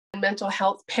Mental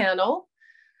Health panel.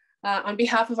 On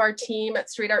behalf of our team at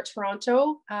Street Art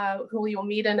Toronto, who we will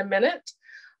meet in a minute,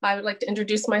 I would like to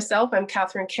introduce myself. I'm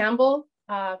Catherine Campbell,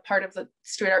 part of the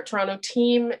Street Art Toronto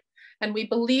team. And we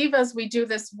believe as we do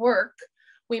this work,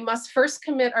 we must first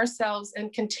commit ourselves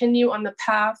and continue on the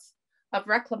path of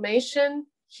reclamation,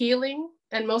 healing,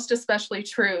 and most especially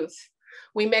truth.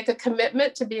 We make a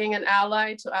commitment to being an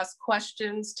ally, to ask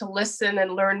questions, to listen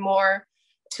and learn more,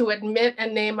 to admit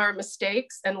and name our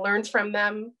mistakes and learn from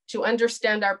them, to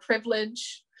understand our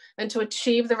privilege, and to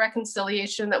achieve the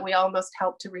reconciliation that we all must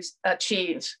help to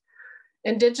achieve.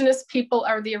 Indigenous people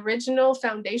are the original,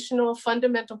 foundational,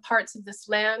 fundamental parts of this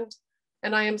land,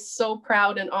 and I am so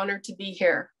proud and honored to be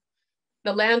here.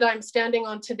 The land I'm standing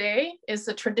on today is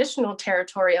the traditional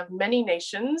territory of many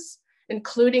nations,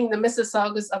 including the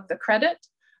Mississaugas of the Credit,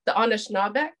 the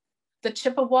Anishinaabe, the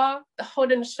Chippewa, the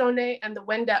Haudenosaunee, and the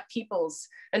Wendat peoples,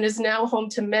 and is now home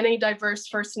to many diverse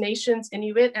First Nations,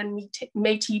 Inuit, and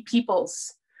Métis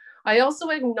peoples. I also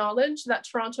acknowledge that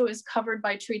Toronto is covered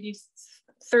by Treaty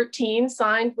 13,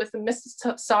 signed with the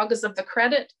Mississaugas of the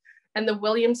Credit, and the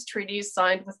Williams Treaties,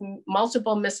 signed with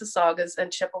multiple Mississaugas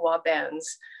and Chippewa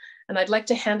bands. And I'd like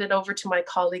to hand it over to my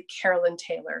colleague, Carolyn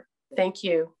Taylor. Thank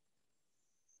you.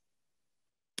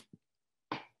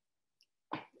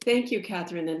 Thank you,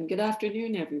 Catherine, and good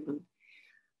afternoon, everyone.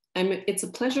 It's a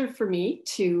pleasure for me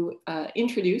to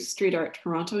introduce Street Art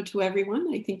Toronto to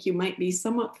everyone. I think you might be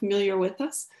somewhat familiar with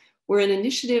us. We're an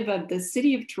initiative of the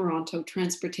City of Toronto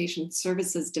Transportation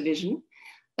Services Division,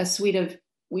 a suite of,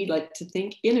 we like to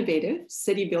think, innovative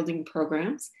city building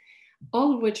programs,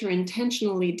 all of which are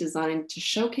intentionally designed to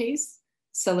showcase,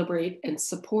 celebrate, and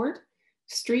support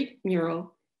street,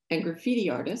 mural, and graffiti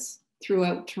artists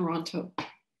throughout Toronto.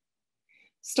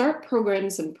 START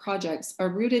programs and projects are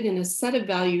rooted in a set of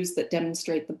values that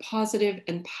demonstrate the positive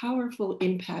and powerful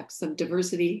impacts of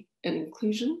diversity and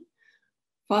inclusion,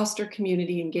 foster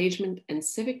community engagement and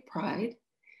civic pride,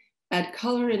 add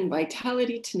color and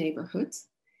vitality to neighborhoods,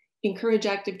 encourage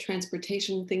active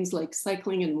transportation, things like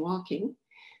cycling and walking,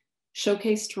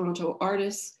 showcase Toronto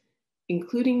artists,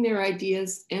 including their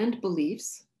ideas and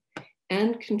beliefs,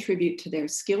 and contribute to their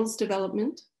skills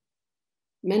development,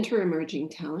 mentor emerging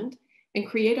talent, and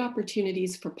create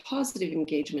opportunities for positive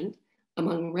engagement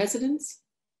among residents,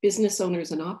 business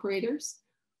owners and operators,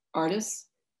 artists,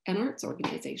 and arts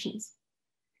organizations.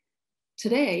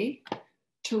 Today,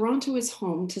 Toronto is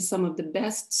home to some of the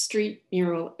best street,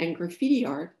 mural, and graffiti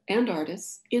art and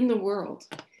artists in the world.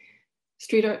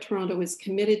 Street Art Toronto is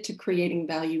committed to creating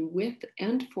value with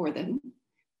and for them,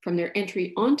 from their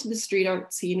entry onto the street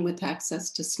art scene with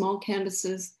access to small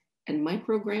canvases and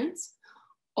micro grants,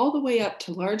 all the way up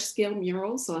to large-scale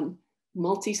murals on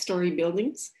multi-story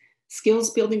buildings,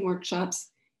 skills building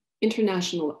workshops,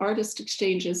 international artist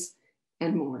exchanges,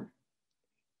 and more.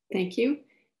 Thank you.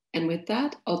 And with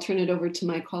that, I'll turn it over to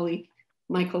my colleague,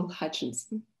 Michael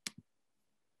Hutchinson.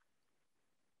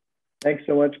 Thanks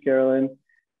so much, Carolyn.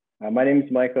 My name is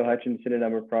Michael Hutchinson, and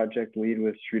I'm a project lead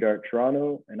with Street Art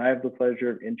Toronto, and I have the pleasure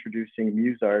of introducing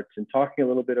MUSE Arts and talking a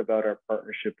little bit about our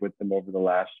partnership with them over the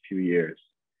last few years.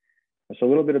 So a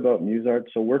little bit about MUSE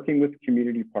Arts. So working with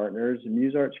community partners,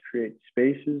 MUSE Arts creates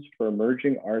spaces for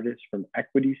emerging artists from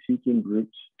equity-seeking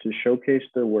groups to showcase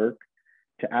their work,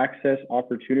 to access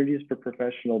opportunities for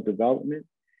professional development,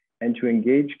 and to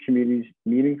engage communities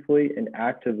meaningfully and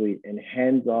actively in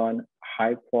hands-on,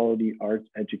 high-quality arts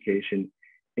education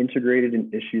integrated in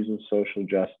issues of social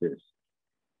justice.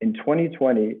 In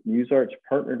 2020, MUSE Arts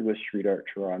partnered with Street Art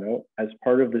Toronto as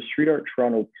part of the Street Art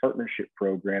Toronto Partnership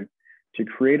Program to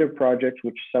create a project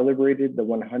which celebrated the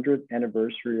 100th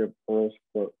anniversary of Earls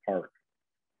Court Park.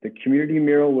 The community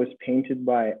mural was painted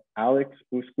by Alex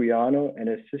Usquiano and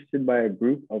assisted by a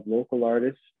group of local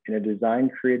artists in a design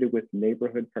created with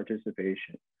neighborhood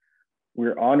participation.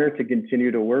 We're honored to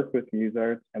continue to work with MUSE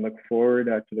Arts and look forward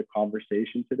to the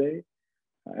conversation today.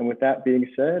 And with that being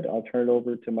said, I'll turn it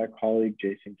over to my colleague,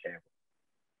 Jason Campbell.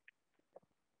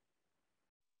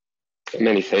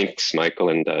 Many thanks, Michael,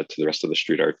 and to the rest of the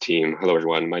Street Art team. Hello,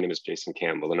 everyone. My name is Jason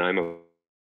Campbell, and I'm a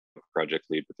project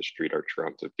lead with the Street Art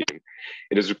Toronto team.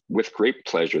 It is with great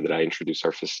pleasure that I introduce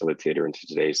our facilitator into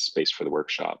today's space for the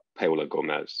workshop, Paola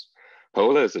Gomez.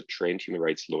 Paola is a trained human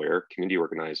rights lawyer, community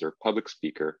organizer, public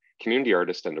speaker, community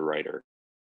artist, and a writer.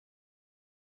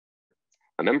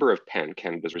 A member of PEN,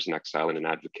 Canada's Prisoners in Exile, and an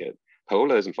advocate,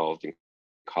 Paola is involved in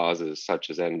causes such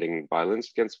as ending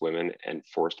violence against women and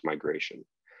forced migration.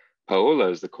 Paola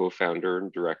is the co-founder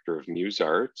and director of MUSE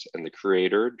Arts and the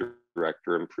creator,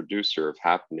 director, and producer of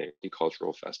Happening, the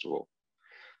cultural festival.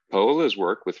 Paola's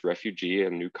work with refugee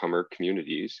and newcomer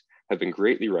communities have been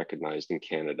greatly recognized in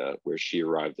Canada, where she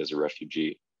arrived as a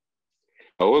refugee.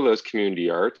 Paola's community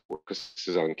art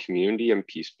focuses on community and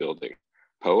peace building.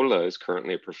 Paola is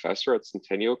currently a professor at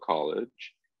Centennial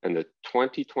College and the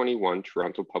 2021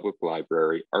 Toronto Public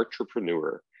Library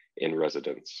Artrepreneur in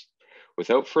Residence.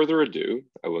 Without further ado,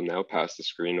 I will now pass the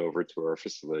screen over to our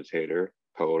facilitator,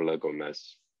 Paola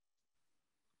Gomez.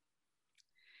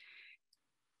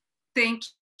 Thank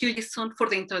you, Jason, for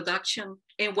the introduction,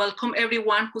 and welcome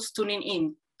everyone who's tuning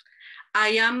in. I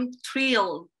am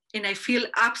thrilled and I feel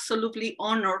absolutely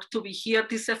honored to be here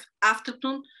this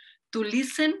afternoon to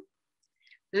listen,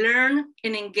 learn,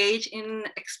 and engage in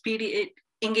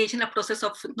a process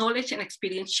of knowledge and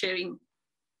experience sharing.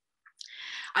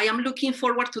 I am looking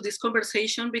forward to this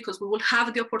conversation because we will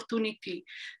have the opportunity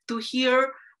to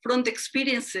hear from the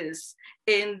experiences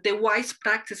and the wise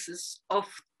practices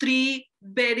of three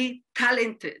very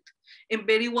talented and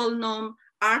very well-known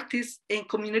artists and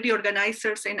community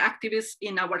organizers and activists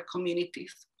in our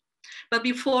communities. But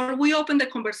before we open the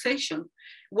conversation,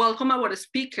 welcome our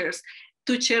speakers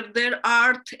to share their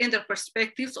art and their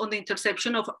perspectives on the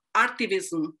intersection of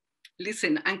artivism.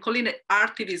 Listen, I'm calling it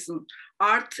artivism,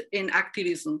 art and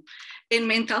activism. In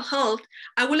mental health,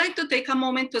 I would like to take a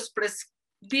moment to express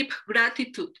deep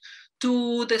gratitude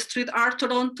to the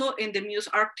StreetARToronto and the MUSE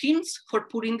Art teams for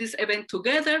putting this event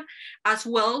together, as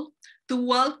well to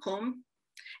welcome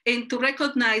and to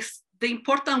recognize the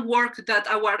important work that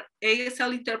our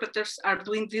ASL interpreters are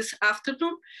doing this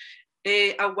afternoon.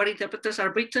 Our interpreters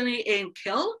are Brittany and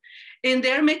Kale, and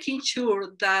they're making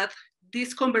sure that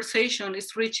this conversation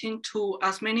is reaching to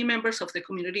as many members of the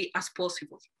community as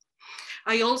possible.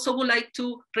 I also would like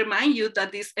to remind you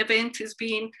that this event is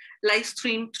being live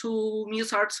streamed to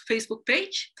MUSE Arts Facebook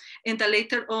page, and that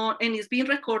later on, and it's being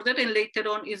recorded, and later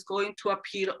on is going to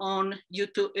appear on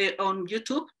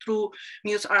YouTube through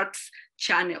MUSE Arts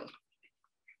channel.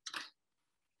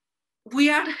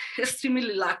 We are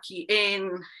extremely lucky,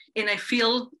 and I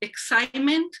feel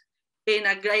excitement and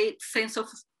a great sense of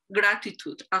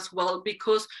gratitude as well,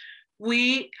 because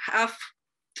we have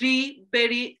three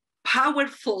very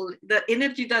powerful, the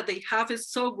energy that they have is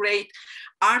so great,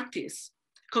 artists,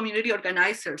 community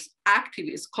organizers,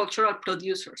 activists, cultural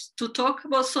producers, to talk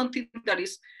about something that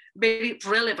is very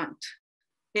relevant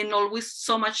and always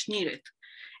so much needed,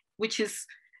 which is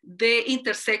the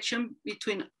intersection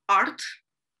between art,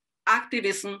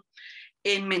 activism,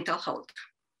 and mental health.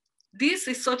 This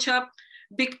is such a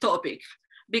big topic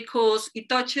because it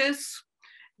touches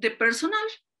the personal,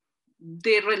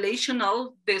 the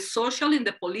relational, the social, and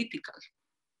the political.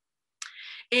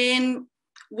 And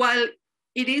while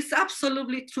it is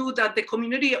absolutely true that the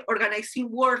community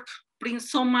organizing work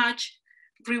brings so much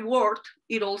reward,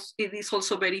 it is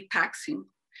also very taxing.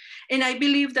 And I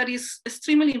believe that is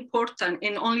extremely important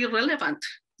and only relevant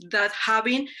that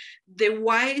having the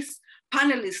wise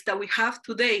panelists that we have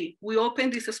today, we open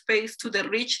this space to the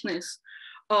richness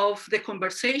of the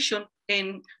conversation,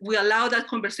 and we allow that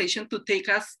conversation to take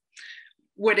us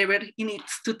wherever it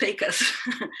needs to take us.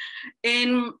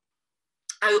 And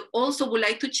I also would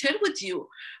like to share with you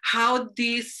how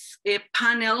this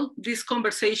panel, this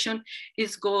conversation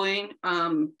is going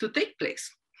to take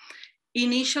place.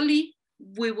 Initially,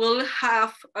 we will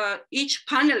have each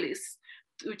panelist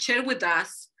to share with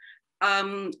us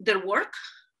their work,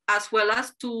 as well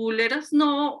as to let us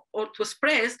know or to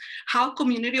express how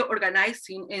community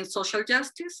organizing and social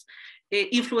justice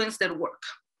influence their work.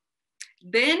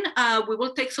 Then we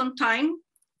will take some time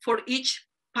for each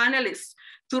panelist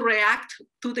to react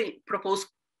to the proposed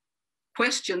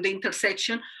question, the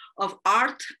intersection of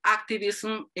art,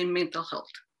 activism, and mental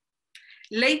health.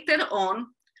 Later on,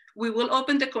 we will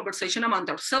open the conversation among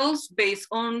ourselves based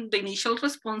on the initial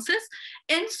responses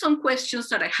and some questions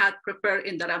that I had prepared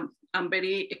and that I'm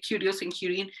very curious in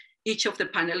hearing each of the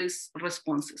panelists'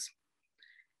 responses.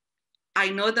 I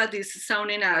know that this is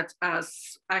sounding as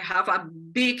I have a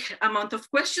big amount of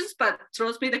questions, but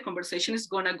trust me, the conversation is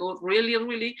gonna go really,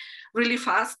 really, really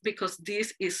fast because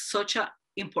this is such an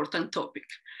important topic.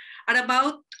 At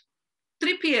about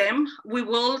 3 p.m., we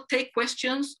will take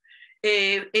questions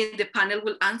and the panel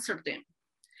will answer them.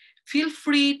 Feel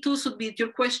free to submit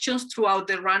your questions throughout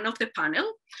the run of the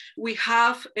panel. We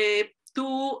have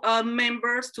two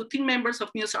team members of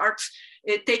MUSE Arts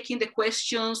taking the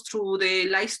questions through the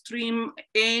live stream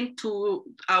and to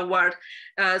our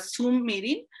Zoom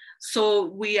meeting. So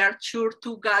we are sure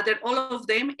to gather all of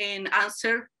them and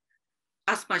answer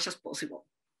as much as possible.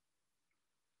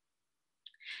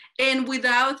 And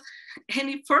without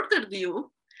any further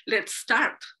ado, let's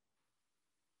start.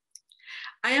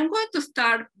 I am going to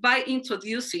start by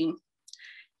introducing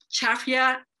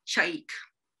Shafia Shaikh.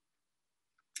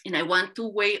 And I want to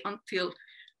wait until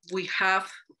we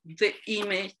have the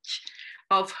image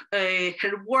of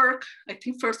her work. I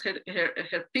think first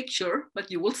her picture,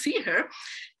 but you will see her.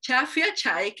 Shafia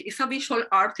Shaikh is a visual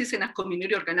artist and a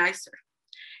community organizer.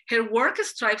 Her work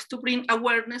strives to bring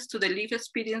awareness to the lived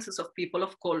experiences of people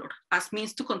of color as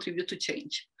means to contribute to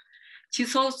change.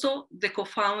 She's also the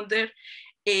co-founder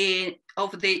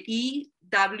of the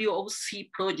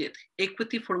EWOC project,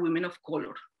 Equity for Women of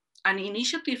Color, an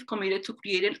initiative committed to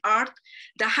creating art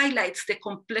that highlights the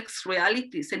complex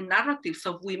realities and narratives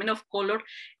of women of color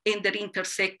and their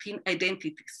intersecting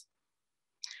identities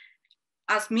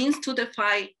as means to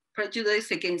defy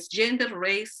prejudice against gender,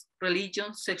 race,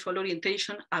 religion, sexual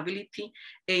orientation, ability,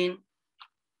 and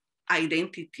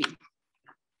identity.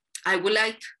 I would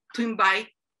like to invite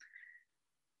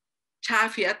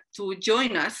Shafia to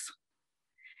join us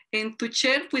and to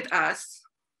share with us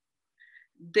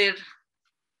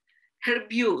her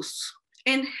views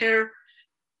and her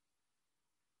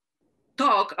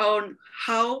talk on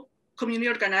how community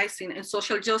organizing and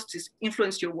social justice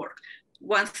influence your work.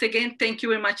 Once again, thank you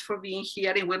very much for being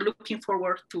here, and we're looking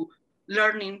forward to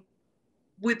learning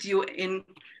with you and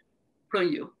from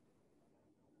you.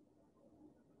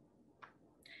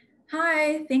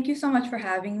 Hi, thank you so much for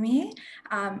having me.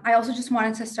 I also just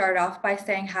wanted to start off by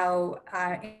saying how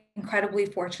incredibly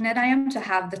fortunate I am to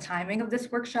have the timing of this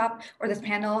workshop or this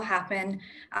panel happen,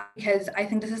 because I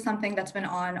think this is something that's been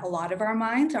on a lot of our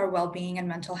minds, our well-being and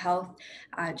mental health,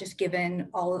 just given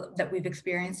all that we've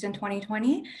experienced in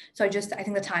 2020. So I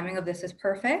think the timing of this is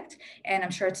perfect, and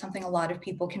I'm sure it's something a lot of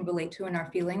people can relate to and are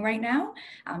feeling right now.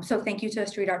 So thank you to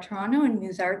StreetARToronto and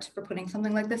MUSE Arts for putting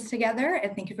something like this together,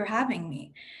 and thank you for having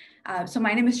me. So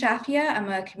my name is Shafia. I'm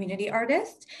a community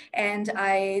artist, and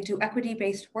I do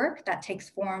equity-based work that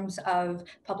takes forms of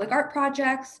public art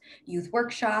projects, youth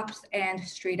workshops, and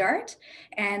street art.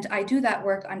 And I do that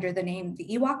work under the name the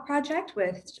EWOC Project,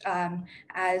 which,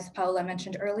 as Paola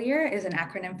mentioned earlier, is an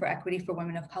acronym for Equity for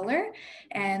Women of Color.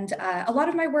 And a lot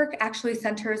of my work actually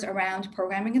centers around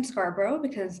programming in Scarborough,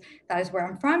 because that is where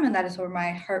I'm from and that is where my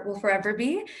heart will forever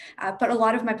be. But a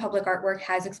lot of my public artwork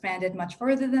has expanded much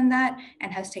further than that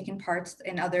and has taken part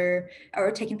in other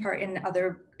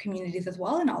communities as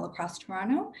well and all across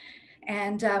Toronto.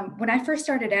 And when I first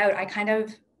started out, I kind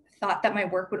of thought that my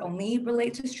work would only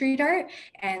relate to street art.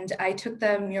 And I took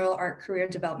the Mural Art Career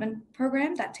Development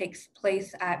Program that takes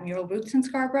place at Mural Roots in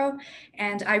Scarborough.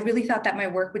 And I really thought that my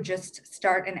work would just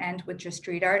start and end with just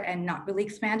street art and not really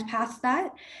expand past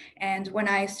that. And when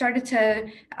I started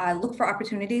to look for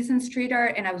opportunities in street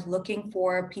art, and I was looking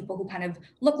for people who kind of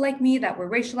looked like me, that were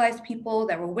racialized people,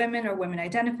 that were women or women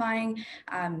identifying,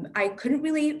 I couldn't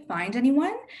really find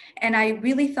anyone. And I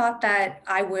really thought that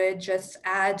I would just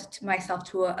add to myself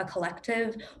to a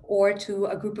collective or to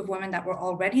a group of women that were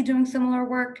already doing similar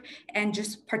work and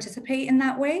just participate in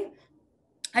that way.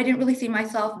 I didn't really see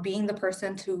myself being the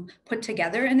person to put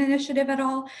together an initiative at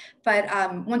all. But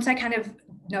once I kind of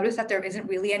noticed that there isn't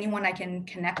really anyone I can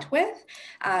connect with,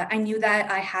 I knew that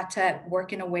I had to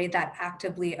work in a way that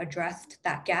actively addressed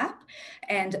that gap.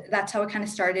 And that's how I kind of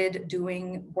started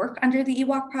doing work under the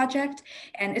EWOC project.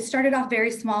 And it started off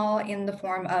very small in the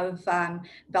form of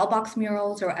bell box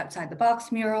murals or outside the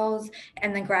box murals.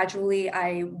 And then gradually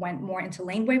I went more into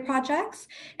laneway projects.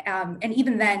 And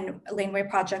even then, laneway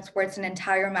projects where it's an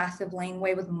entire massive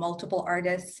laneway with multiple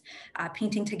artists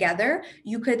painting together,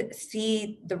 you could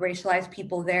see the racialized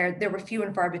people there. There were few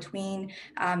and far between.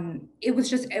 It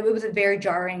was a very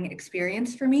jarring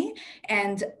experience for me.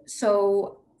 And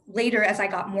so later, as I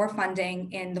got more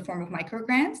funding in the form of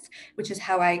microgrants, which is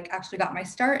how I actually got my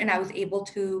start, and I was able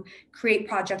to create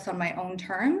projects on my own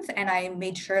terms. And I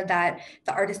made sure that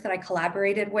the artists that I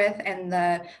collaborated with and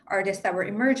the artists that were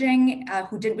emerging,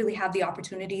 who didn't really have the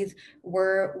opportunities,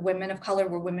 were women of color,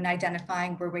 were women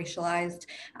identifying, were racialized,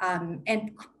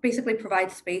 and basically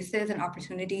provide spaces and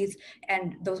opportunities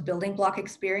and those building block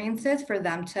experiences for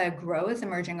them to grow as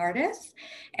emerging artists.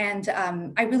 And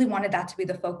I really wanted that to be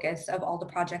the focus of all the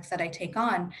projects that I take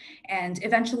on. And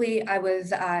eventually I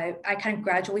kind of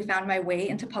gradually found my way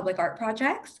into public art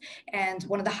projects. And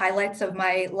one of the highlights of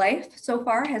my life so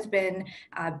far has been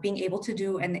being able to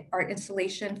do an art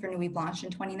installation for Nuit Blanche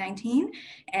in 2019.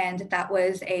 And that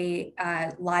was a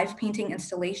live painting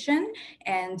installation,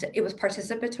 and it was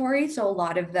participatory. So a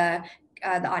lot of the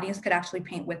audience could actually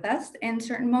paint with us in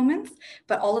certain moments,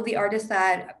 but all of the artists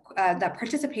that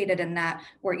participated in that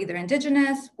were either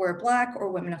Indigenous, were Black, or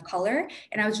women of color.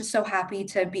 And I was just so happy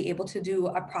to be able to do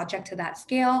a project to that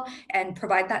scale and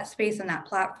provide that space and that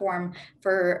platform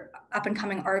for up and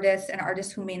coming artists and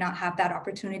artists who may not have that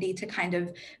opportunity to kind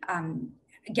of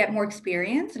get more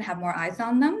experience and have more eyes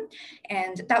on them.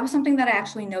 And that was something that I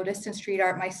actually noticed in street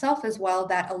art myself as well,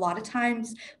 that a lot of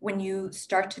times when you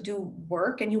start to do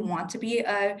work and you want to be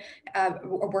a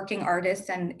working artist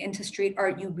and into street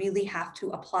art, you really have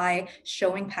to apply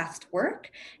showing past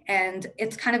work. And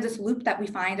it's kind of this loop that we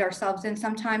find ourselves in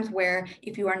sometimes, where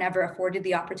if you are never afforded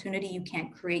the opportunity, you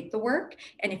can't create the work.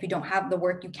 And if you don't have the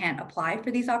work, you can't apply for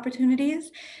these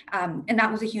opportunities. And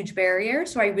that was a huge barrier.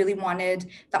 So I really wanted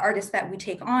the artists that we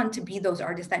take on to be those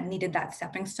artists that needed that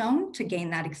stepping stone to gain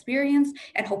that experience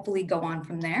and hopefully go on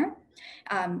from there.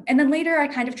 And then later I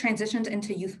kind of transitioned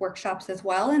into youth workshops as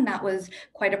well. And that was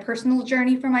quite a personal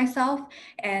journey for myself.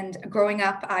 And growing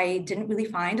up, I didn't really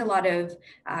find a lot of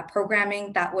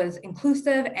programming that was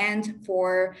inclusive and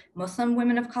for Muslim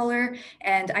women of color.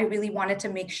 And I really wanted to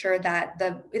make sure that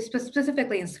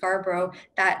specifically in Scarborough,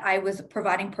 that I was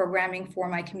providing programming for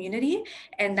my community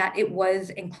and that it was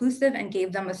inclusive and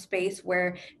gave them a space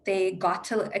where they got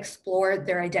to explore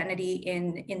their identity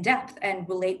in depth and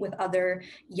relate with other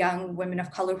young women of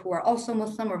color who are also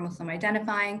Muslim or Muslim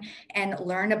identifying, and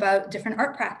learn about different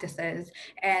art practices.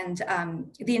 And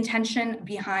the intention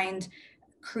behind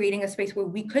creating a space where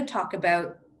we could talk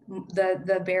about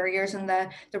the barriers and the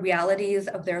realities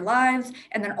of their lives,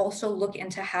 and then also look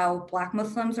into how Black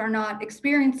Muslims are not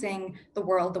experiencing the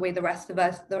world the way the rest of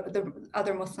us, the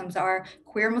other Muslims are.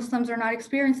 Queer Muslims are not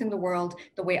experiencing the world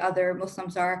the way other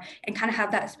Muslims are, and kind of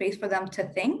have that space for them to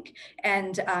think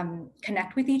and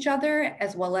connect with each other,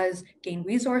 as well as gain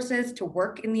resources to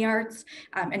work in the arts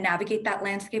and navigate that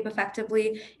landscape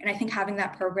effectively. And I think having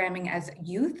that programming as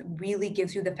youth really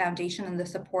gives you the foundation and the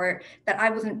support that I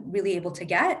wasn't really able to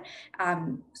get.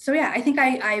 So yeah, I think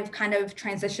I've kind of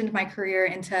transitioned my career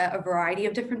into a variety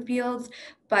of different fields,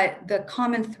 but the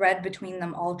common thread between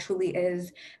them all truly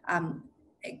is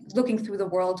looking through the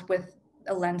world with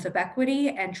a lens of equity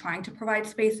and trying to provide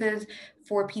spaces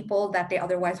for people that they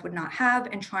otherwise would not have,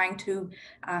 and trying to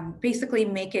basically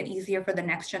make it easier for the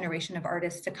next generation of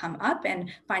artists to come up and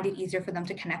find it easier for them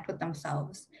to connect with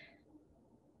themselves.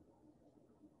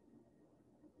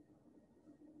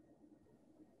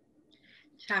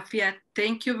 Shafia,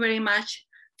 thank you very much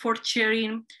for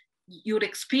sharing your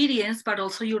experience, but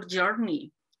also your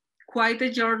journey. Quite a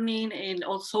journey and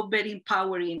also very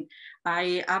empowering.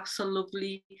 I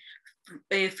absolutely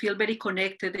feel very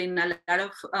connected, and a lot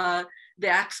of the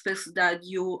aspects that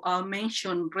you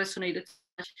mentioned resonated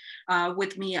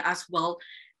with me as well.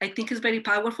 I think it's very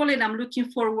powerful, and I'm looking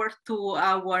forward to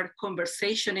our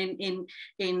conversation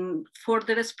in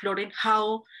further exploring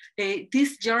how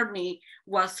this journey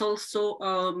was also,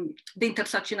 the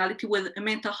intersectionality with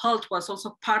mental health was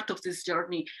also part of this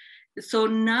journey. So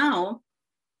now,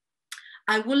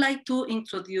 I would like to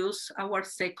introduce our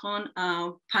second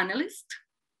panelist.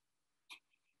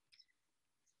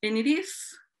 And it is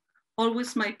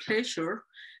always my pleasure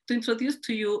to introduce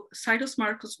to you Syrus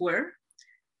Marcus Ware.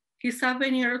 He's a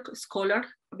veneer scholar,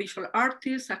 a visual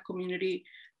artist, a community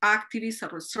activist, a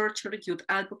researcher, youth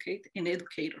advocate, and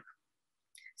educator.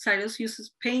 Syrus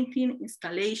uses painting,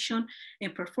 installation,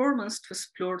 and performance to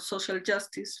explore social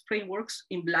justice frameworks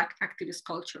in Black activist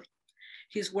culture.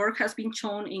 His work has been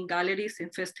shown in galleries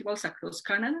and festivals across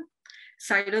Canada.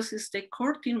 Syrus is the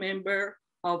core team member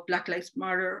of Black Lives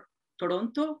Matter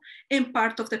Toronto and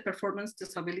part of the Performance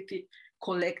Disability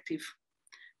Collective.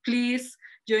 Please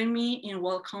join me in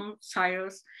welcome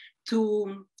Syrus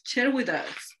to share with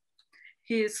us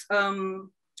his,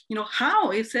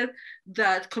 how is it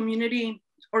that community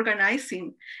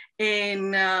organizing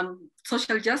and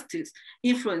social justice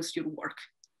influence your work.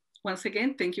 Once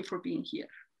again, thank you for being here.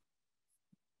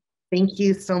 Thank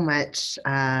you so much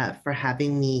for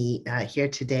having me here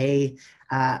today.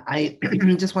 I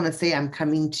just want to say I'm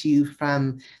coming to you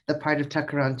from the part of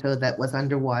Toronto that was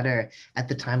underwater at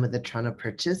the time of the Toronto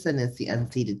Purchase, and is the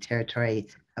unceded territory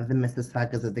of the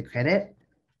Mississaugas of the Credit,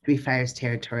 Three Fires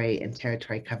territory, and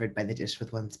territory covered by the Dish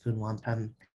with One Spoon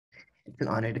Wampum. It's an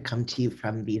honor to come to you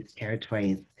from these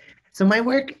territories. So my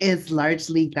work is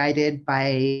largely guided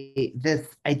by this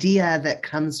idea that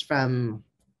comes from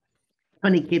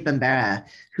Tony Capambara,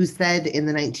 who said in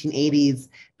the 1980s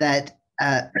that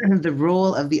the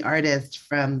role of the artist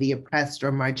from the oppressed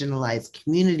or marginalized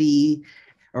community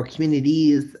or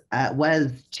communities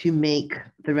was to make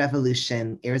the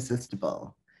revolution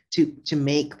irresistible, to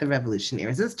make the revolution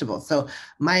irresistible. So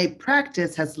my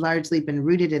practice has largely been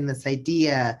rooted in this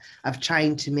idea of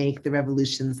trying to make the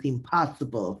revolution seem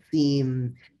possible,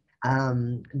 seem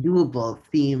doable,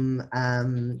 seem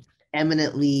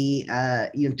eminently,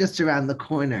 just around the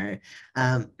corner,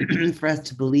 for us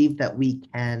to believe that we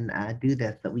can do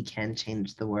this, that we can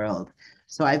change the world.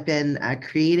 So I've been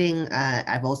creating,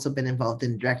 I've also been involved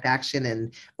in direct action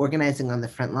and organizing on the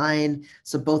front line.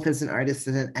 So both as an artist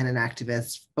and an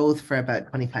activist, both for about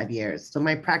 25 years. So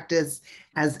my practice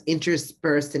has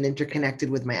interspersed and interconnected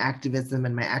with my activism,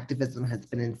 and my activism has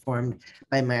been informed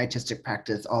by my artistic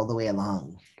practice all the way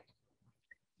along.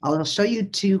 I'll show you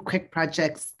two quick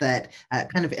projects that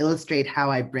kind of illustrate how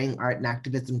I bring art and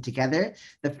activism together.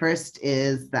 The first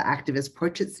is the activist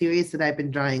portrait series that I've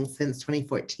been drawing since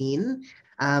 2014.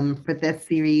 For this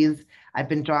series, I've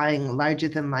been drawing larger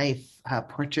than life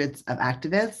portraits of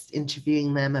activists,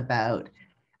 interviewing them about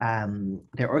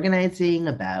their organizing,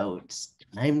 about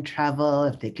time travel,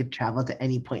 if they could travel to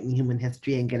any point in human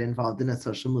history and get involved in a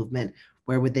social movement,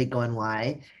 where would they go and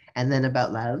why? And then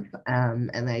about love.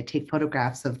 And I take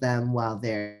photographs of them while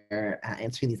they're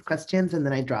answering these questions, and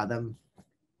then I draw them.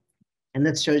 And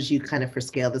this shows you kind of for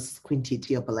scale, this is Queen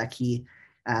Titiopaleki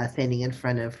standing in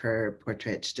front of her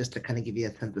portrait, just to kind of give you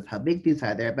a sense of how big these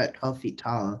are. They're about 12 feet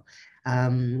tall.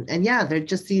 And yeah, they're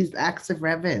just these acts of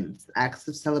reverence, acts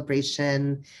of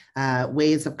celebration,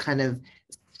 ways of kind of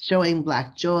showing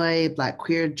Black joy, Black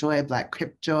queer joy, Black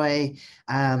crypt joy,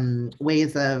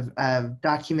 ways of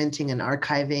documenting and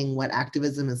archiving what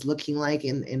activism is looking like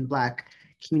in Black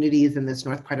communities in this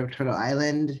north part of Turtle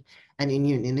Island and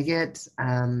Inuit Inuit.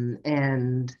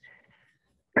 And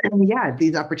yeah,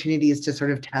 these opportunities to sort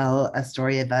of tell a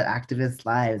story about activists'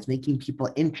 lives, making people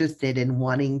interested in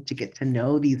wanting to get to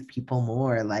know these people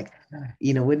more. Like,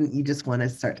 wouldn't you just want to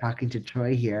start talking to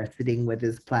Troy here, sitting with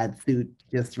his plaid suit,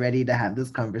 just ready to have this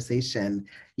conversation,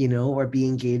 or be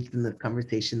engaged in the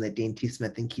conversation that Dainty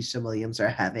Smith and Keisha Williams are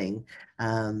having,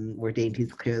 where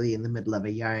Dainty's clearly in the middle of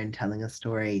a yarn telling a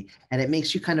story. And it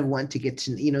makes you kind of want to get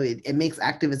to, it makes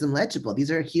activism legible.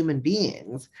 These are human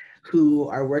beings who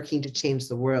are working to change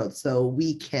the world, so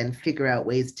we can figure out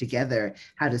ways together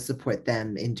how to support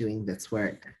them in doing this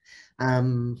work.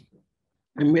 I'm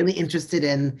really interested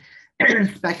in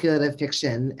speculative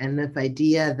fiction and this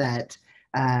idea that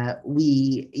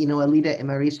Alida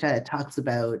Imarisha talks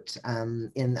about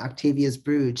in Octavia's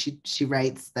Brood. She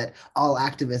writes that all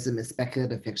activism is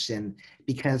speculative fiction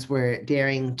because we're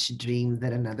daring to dream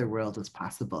that another world is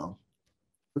possible.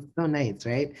 It's so nice,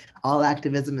 right? All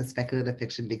activism is speculative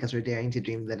fiction because we're daring to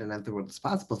dream that another world is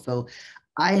possible. So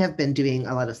I have been doing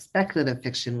a lot of speculative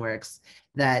fiction works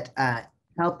that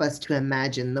help us to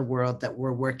imagine the world that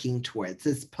we're working towards,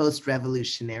 this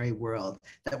post-revolutionary world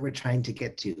that we're trying to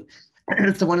get to.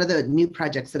 So one of the new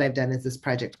projects that I've done is this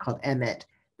project called Emmet,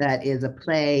 that is a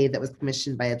play that was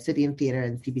commissioned by Obsidian Theatre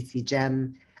and CBC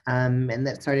Gem, and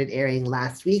that started airing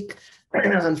last week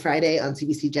on Friday on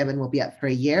CBC Gem and will be up for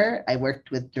a year. I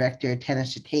worked with director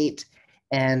Tanisha Tate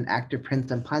and actor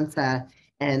Prince Mpansa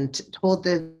and told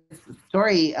the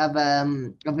story of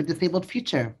a disabled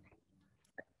future,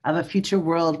 of a future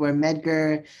world where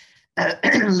Medgar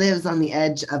lives on the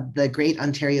edge of the Great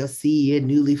Ontario Sea, a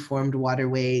newly formed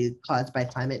waterway caused by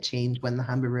climate change when the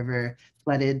Humber River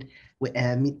flooded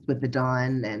meets with the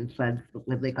Don and floods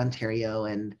with Lake Ontario,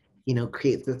 and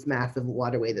creates this massive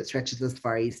waterway that stretches as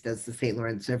far east as the St.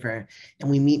 Lawrence River.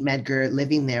 And we meet Medgar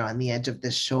living there on the edge of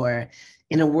this shore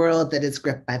in a world that is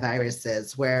gripped by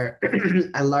viruses, where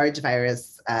a large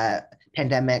virus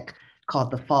pandemic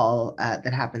called the Fall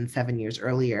that happened 7 years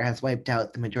earlier has wiped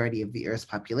out the majority of the Earth's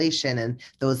population, and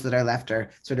those that are left are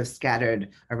sort of scattered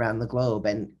around the globe.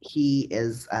 And he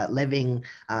is living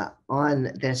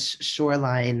on this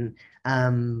shoreline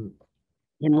in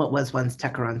what was once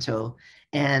Toronto.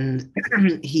 And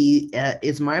he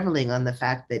is marveling on the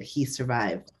fact that he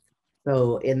survived.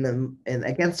 So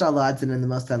against all odds and in the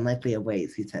most unlikely of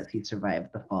ways, he says he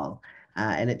survived the fall.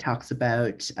 And it talks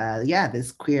about,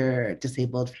 this queer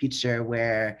disabled future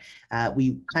where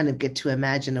we kind of get to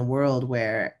imagine a world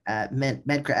where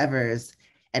Medgar Evers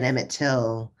and Emmett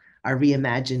Till are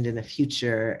reimagined in a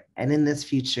future. And in this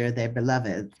future, they're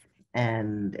beloved.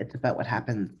 And it's about what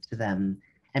happens to them,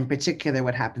 in particular,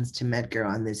 what happens to Medgar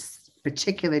on this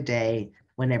particular day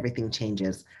when everything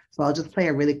changes. So I'll just play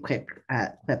a really quick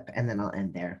clip and then I'll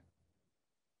end there.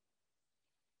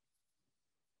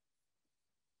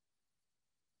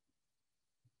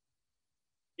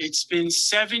 It's been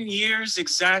 7 years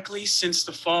exactly since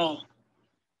the fall.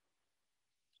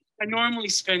 I normally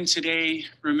spend today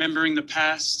remembering the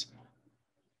past,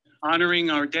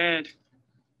 honoring our dead,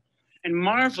 and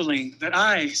marveling that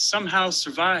I somehow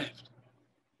survived.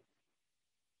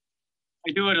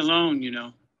 I do it alone,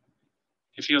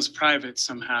 It feels private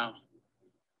somehow.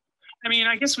 I mean,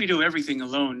 I guess we do everything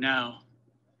alone now.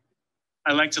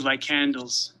 I like to light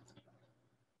candles,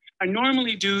 I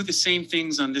normally do the same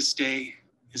things on this day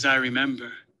as I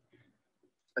remember,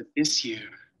 but this year,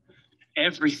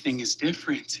 everything is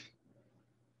different.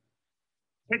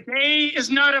 Today is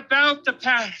not about the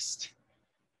past,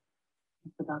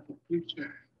 it's about the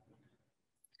future.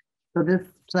 So this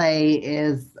play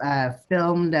is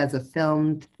filmed as a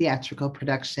filmed theatrical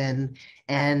production,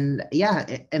 and yeah,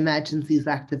 it imagines these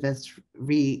activists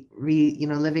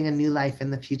living a new life in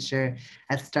the future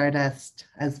as Stardust,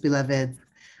 as Beloveds,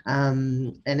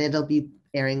 and it'll be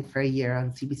airing for a year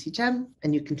on CBC Gem,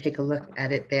 and you can take a look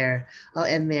at it there. I'll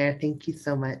end there. Thank you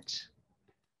so much.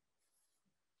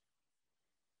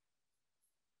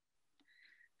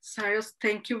 Syrus,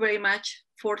 thank you very much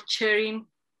for sharing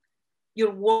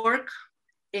your work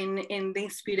and the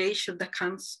inspiration that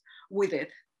comes with it.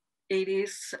 It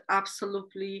is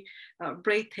absolutely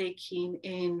breathtaking,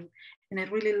 and I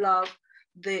really love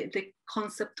the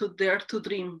concept to dare to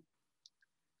dream.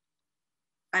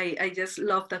 I just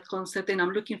love that concept, and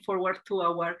I'm looking forward to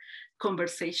our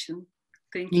conversation.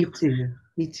 Thank you. Me too.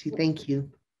 Me too. Thank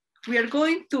you. We're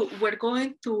going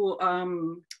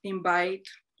to invite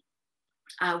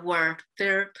our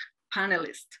third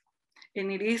panelist,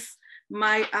 and it is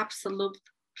my absolute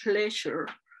pleasure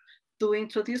to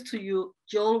introduce to you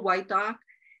Joel Whiteduck.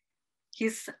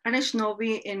 He's an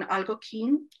Anishinaabe and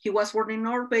Algonquin. He was born in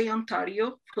North Bay,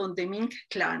 Ontario, from the Mink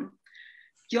clan.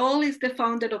 Joel is the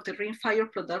founder of the Ringfire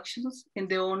Productions and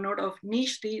the owner of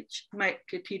Niche Dish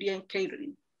Marketeria and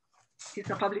Catering. He's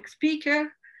a public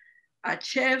speaker, a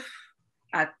chef,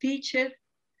 a teacher,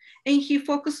 and he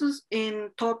focuses in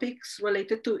topics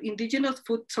related to Indigenous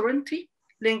food sovereignty,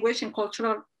 language and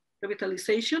cultural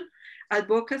revitalization,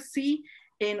 advocacy,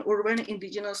 and urban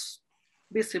Indigenous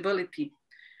visibility.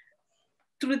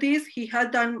 Through this, he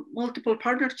had done multiple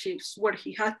partnerships where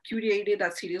he had curated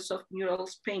a series of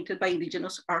murals painted by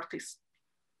Indigenous artists.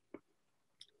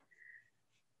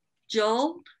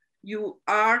 Joel, you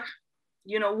are,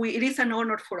 it is an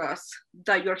honor for us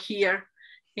that you're here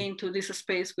into this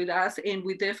space with us, and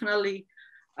we definitely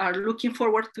are looking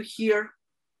forward to hear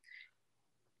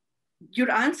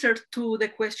your answer to the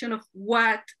question of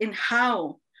what and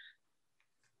how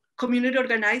community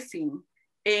organizing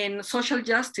and social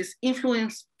justice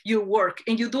influence your work.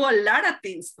 And you do a lot of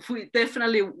things. We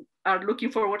definitely are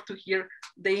looking forward to hear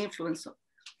the influence of.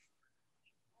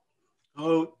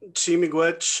 Oh,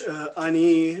 Chimigwech,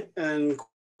 Ani, and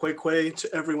Kwekwe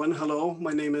to everyone. Hello,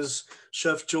 my name is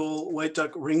Chef Joel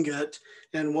Whiteduck Ringet,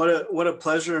 and what a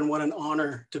pleasure and what an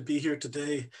honor to be here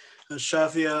today.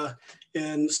 Shafia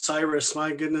and Syrus,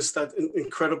 my goodness, that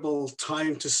incredible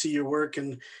time to see your work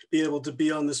and be able to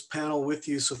be on this panel with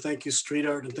you. So thank you, Street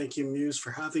Art, and thank you, Muse,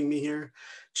 for having me here.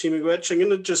 Chimigwech, I'm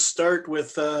going to just start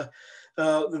with the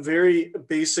very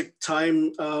basic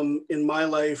time in my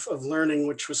life of learning,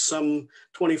 which was some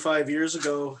 25 years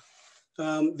ago,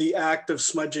 the act of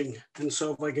smudging. And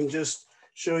so if I can just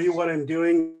show you what I'm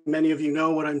doing, many of you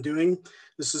know what I'm doing.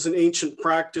 This is an ancient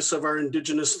practice of our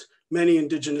many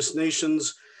indigenous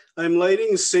nations. I'm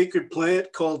lighting a sacred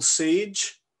plant called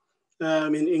sage.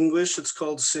 In English, it's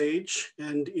called sage.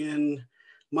 And in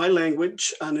my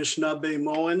language,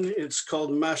 Anishinaabe-Moan, it's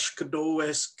called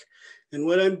mashkadowesk. And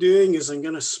what I'm doing is I'm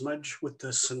gonna smudge with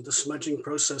this, and the smudging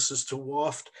process is to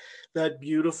waft that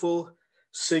beautiful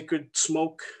sacred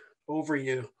smoke over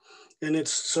you. And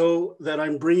it's so that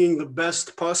I'm bringing the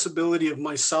best possibility of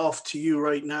myself to you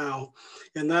right now.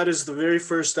 And that is the very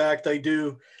first act I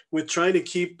do with trying to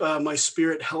keep my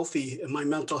spirit healthy and my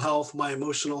mental health, my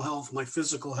emotional health, my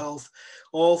physical health,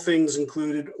 all things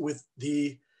included with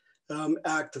the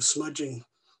act of smudging.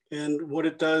 And what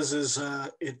it does is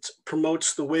it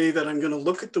promotes the way that I'm going to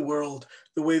look at the world,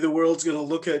 the way the world's going to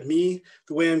look at me,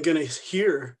 the way I'm going to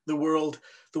hear the world,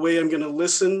 the way I'm going to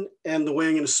listen, and the way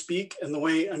I'm going to speak, and the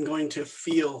way I'm going to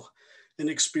feel and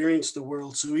experience the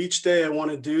world. So each day I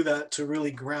want to do that to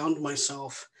really ground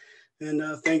myself. And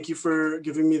thank you for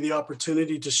giving me the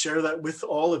opportunity to share that with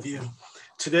all of you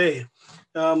today.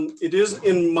 It is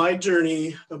in my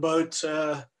journey about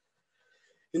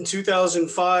in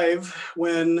 2005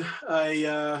 when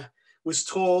I was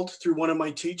told through one of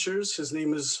my teachers, his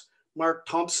name is Mark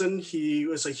Thompson. He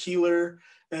was a healer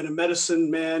and a medicine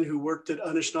man who worked at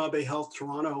Anishinaabe Health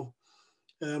Toronto.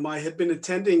 I had been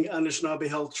attending Anishinaabe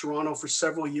Health Toronto for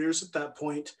several years at that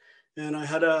point, and I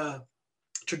had a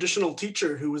traditional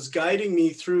teacher who was guiding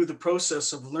me through the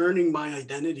process of learning my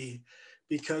identity.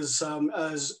 Because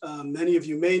as many of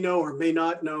you may know or may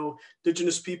not know,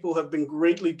 Indigenous people have been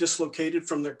greatly dislocated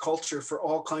from their culture for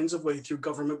all kinds of ways through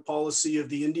government policy of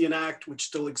the Indian Act, which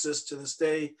still exists to this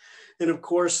day. And of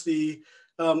course, the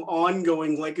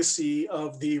ongoing legacy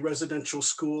of the residential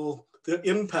school the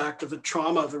impact of the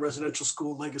trauma of the residential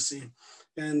school legacy,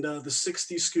 and the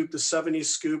 60s scoop, the 70s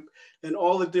scoop, and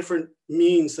all the different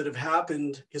means that have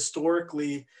happened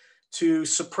historically to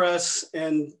suppress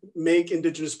and make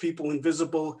Indigenous people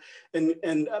invisible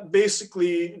and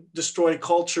basically destroy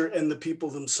culture and the people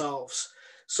themselves.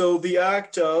 So the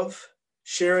act of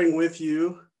sharing with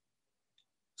you,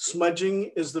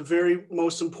 smudging is the very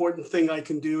most important thing I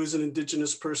can do as an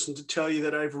Indigenous person, to tell you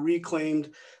that I've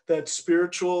reclaimed that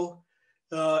spiritual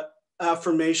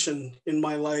affirmation in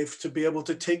my life, to be able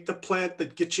to take the plant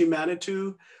that Gitche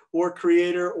Manitou or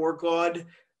Creator or God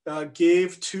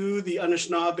gave to the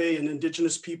Anishinaabe and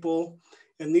Indigenous people.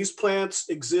 And these plants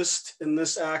exist, and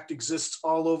this act exists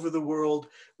all over the world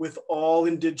with all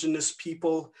Indigenous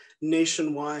people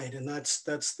nationwide. And that's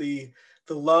the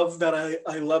love that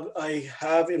I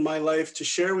have in my life to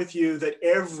share with you, that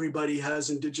everybody has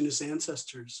Indigenous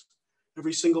ancestors.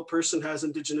 Every single person has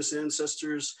Indigenous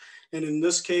ancestors. And in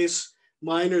this case,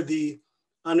 mine are the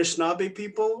Anishinaabe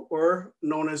people, or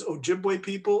known as Ojibwe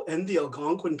people, and the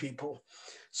Algonquin people.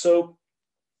 So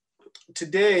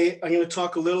today I'm going to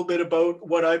talk a little bit about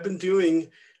what I've been doing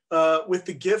with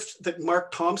the gift that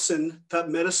Mark Thompson, that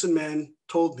medicine man,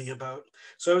 told me about.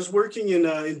 So I was working in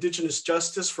Indigenous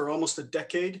justice for almost a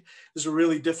decade. It was a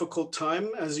really difficult time.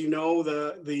 As you know,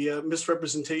 the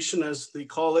misrepresentation, as they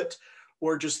call it,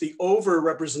 or just the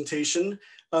over-representation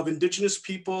of Indigenous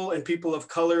people and people of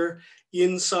color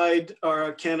inside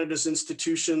our Canada's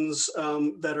institutions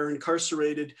that are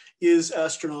incarcerated is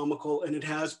astronomical, and it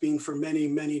has been for many,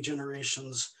 many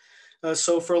generations.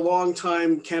 So for a long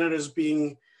time, Canada is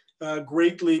being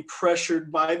greatly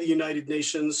pressured by the United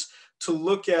Nations to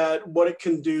look at what it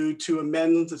can do to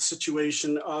amend the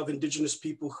situation of Indigenous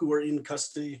people who are in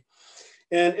custody.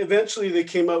 And eventually they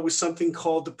came out with something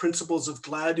called the Principles of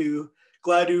GLADU.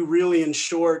 GLADU, really in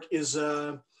short, is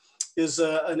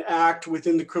an act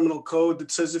within the criminal code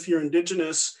that says if you're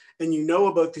Indigenous and you know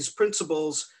about these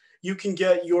principles, you can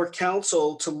get your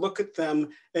counsel to look at them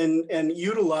and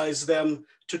utilize them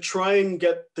to try and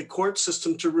get the court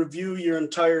system to review your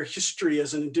entire history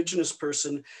as an Indigenous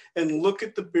person and look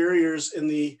at the barriers and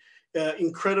the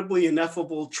incredibly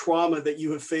ineffable trauma that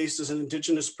you have faced as an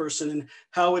Indigenous person and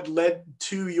how it led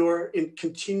to your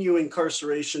continued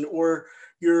incarceration or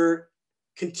your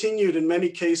continued, in many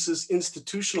cases,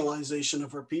 institutionalization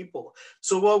of our people.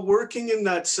 So while working in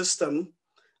that system,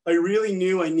 I really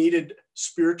knew I needed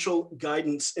spiritual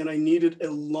guidance and I needed a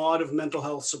lot of mental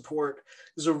health support. It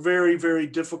was a very, very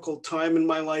difficult time in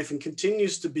my life and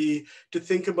continues to be, to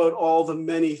think about all the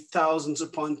many thousands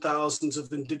upon thousands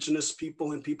of Indigenous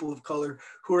people and people of color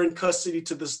who are in custody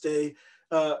to this day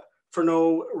for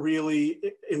no really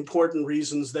important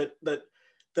reasons that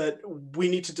we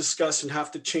need to discuss and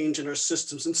have to change in our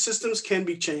systems. And systems can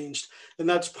be changed. And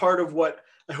that's part of what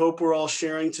I hope we're all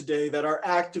sharing today, that our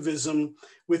activism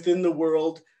within the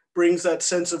world brings that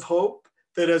sense of hope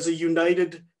that as a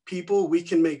united people, we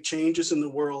can make changes in the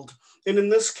world. And in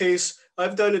this case,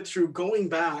 I've done it through going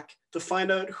back to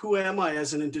find out who am I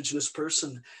as an Indigenous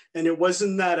person. And it was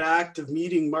in that act of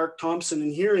meeting Mark Thompson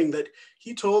and hearing that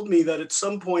he told me that at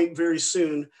some point very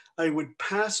soon, I would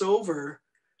pass over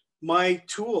my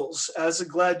tools as a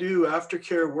GLADU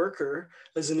aftercare worker,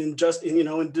 as an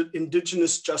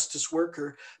Indigenous justice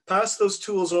worker, pass those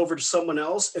tools over to someone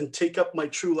else and take up my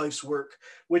true life's work,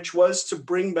 which was to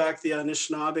bring back the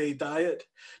Anishinaabe diet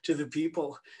to the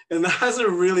people. And that's a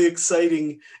really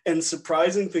exciting and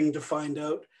surprising thing to find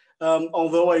out.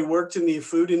 Although I worked in the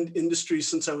food industry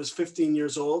since I was 15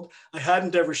 years old, I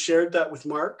hadn't ever shared that with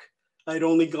Mark. I'd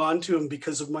only gone to him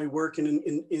because of my work in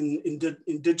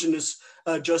Indigenous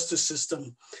justice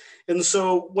system. And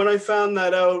so when I found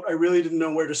that out, I really didn't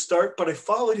know where to start, but I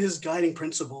followed his guiding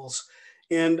principles.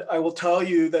 And I will tell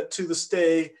you that to this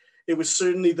day, it was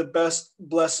certainly the best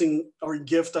blessing or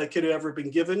gift I could have ever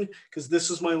been given, because this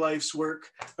is my life's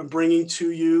work. I'm bringing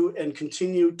to you and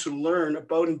continue to learn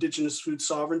about Indigenous food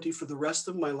sovereignty for the rest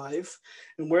of my life.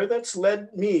 And where that's led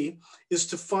me is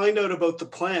to find out about the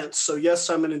plants. So yes,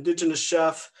 I'm an Indigenous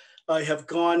chef. I have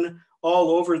gone all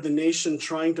over the nation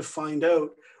trying to find out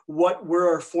what were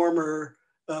our former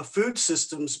food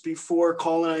systems before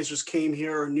colonizers came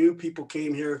here or new people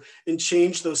came here, and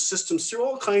changed those systems through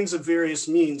all kinds of various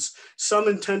means, some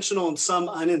intentional and some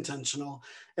unintentional.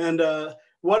 And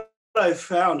what I've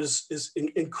found is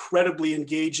incredibly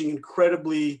engaging,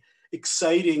 incredibly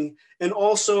exciting, and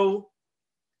also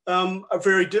a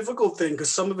very difficult thing,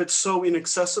 because some of it's so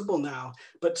inaccessible now,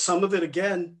 but some of it,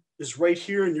 again, is right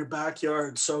here in your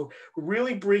backyard. So we're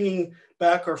really bringing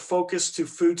back our focus to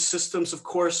food systems. Of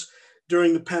course,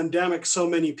 during the pandemic, so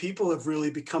many people have really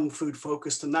become food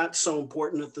focused, and that's so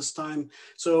important at this time.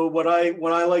 So what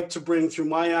I like to bring through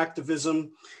my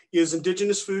activism is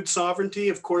Indigenous food sovereignty.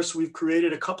 Of course, we've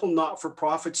created a couple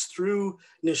not-for-profits through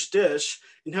Niche Dish,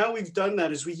 and how we've done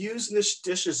that is we use Niche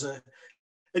Dish as an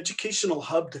educational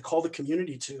hub to call the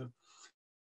community to.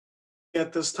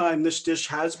 At this time, Niche Dish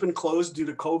has been closed due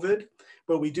to COVID,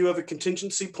 but we do have a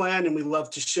contingency plan and we love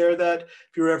to share that.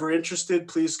 If you're ever interested,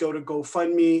 please go to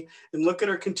GoFundMe and look at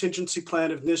our contingency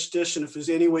plan of Niche Dish. And if there's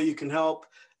any way you can help,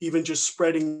 even just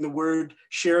spreading the word,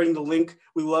 sharing the link,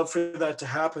 we love for that to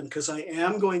happen, because I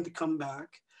am going to come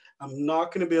back. I'm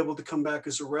not going to be able to come back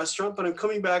as a restaurant, but I'm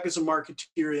coming back as a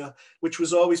marketeria, which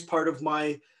was always part of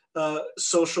my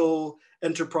social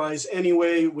enterprise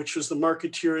anyway, which was the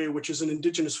Marketeria, which is an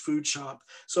Indigenous food shop.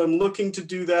 So I'm looking to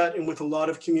do that, and with a lot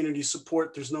of community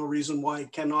support, there's no reason why I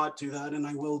cannot do that, and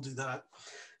I will do that.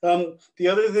 The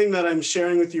other thing that I'm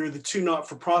sharing with you are the two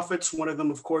not-for-profits. One of them,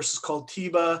 of course, is called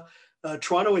TIBA,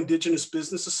 Toronto Indigenous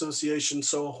Business Association.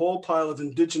 So a whole pile of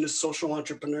Indigenous social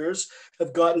entrepreneurs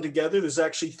have gotten together. There's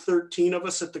actually 13 of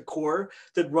us at the core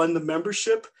that run the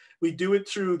membership. We do it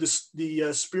through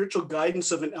the spiritual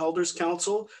guidance of an elders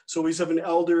council. So we always have an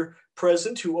elder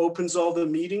present who opens all the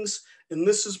meetings. And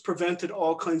this has prevented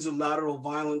all kinds of lateral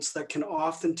violence that can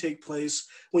often take place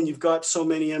when you've got so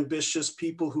many ambitious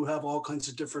people who have all kinds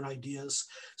of different ideas.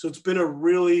 So it's been a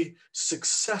really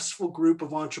successful group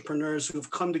of entrepreneurs who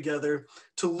have come together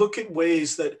to look at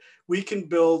ways that we can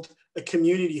build a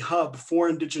community hub for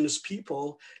Indigenous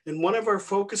people. And one of our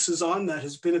focuses on that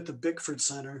has been at the Bickford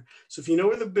Center. So if you know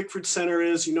where the Bickford Center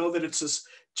is, you know that it's this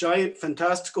giant,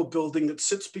 fantastical building that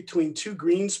sits between two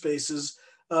green spaces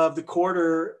of the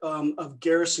corridor of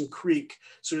Garrison Creek.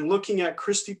 So you're looking at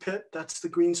Christie Pit, that's the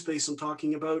green space I'm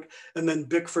talking about, and then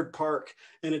Bickford Park.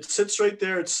 And it sits right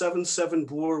there at 77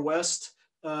 Bloor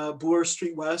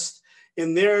Street West.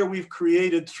 And there we've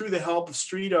created, through the help of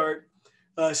street art,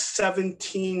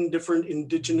 17 different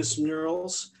Indigenous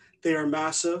murals. They are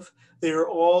massive. They are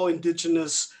all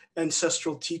Indigenous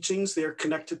ancestral teachings. They are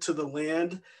connected to the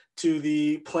land, to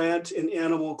the plant and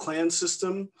animal clan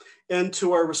system, and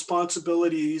to our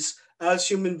responsibilities as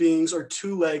human beings, are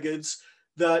two-leggeds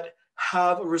that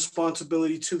have a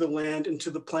responsibility to the land and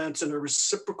to the plants, and a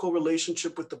reciprocal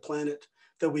relationship with the planet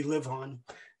that we live on.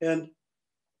 And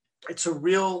it's a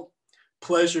real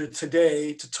pleasure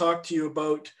today to talk to you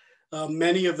about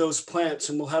many of those plants,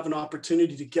 and we'll have an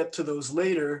opportunity to get to those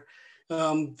later.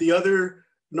 The other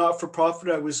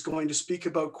not-for-profit I was going to speak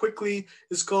about quickly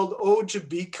is called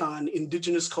Ojibikon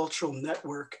Indigenous Cultural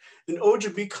Network. And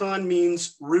Ojibikon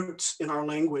means roots in our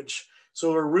language.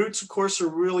 So our roots, of course, are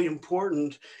really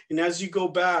important. And as you go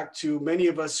back to many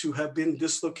of us who have been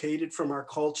dislocated from our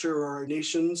culture or our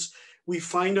nations, we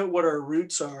find out what our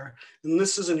roots are. And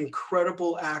this is an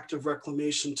incredible act of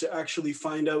reclamation to actually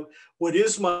find out what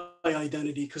is my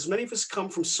identity, because many of us come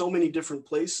from so many different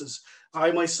places.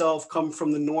 I myself come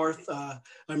from the North.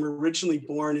 I'm originally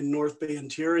born in North Bay,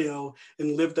 Ontario,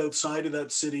 and lived outside of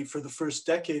that city for the first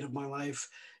decade of my life.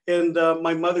 And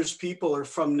my mother's people are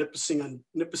from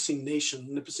Nipissing Nation,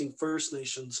 Nipissing First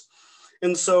Nations.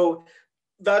 And so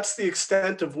that's the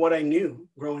extent of what I knew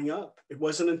growing up. It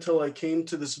wasn't until I came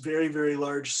to this very, very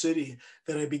large city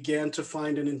that I began to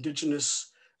find an Indigenous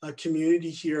community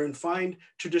here and find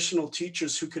traditional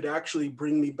teachers who could actually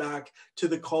bring me back to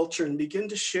the culture and begin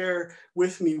to share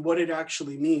with me what it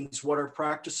actually means, what our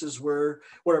practices were,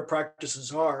 what our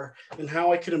practices are, and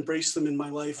how I could embrace them in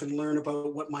my life and learn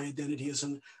about what my identity as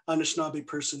an Anishinaabe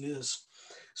person is.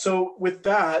 So with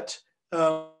that,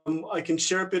 I can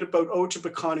share a bit about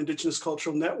Ojibikon Indigenous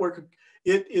Cultural Network.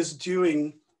 It is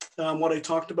doing what I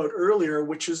talked about earlier,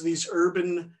 which is these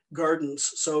urban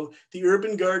gardens. So the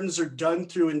urban gardens are done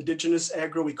through Indigenous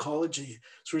agroecology.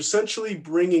 So we're essentially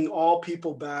bringing all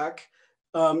people back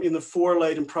in the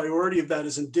forelight, and priority of that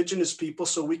is Indigenous people,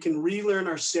 so we can relearn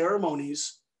our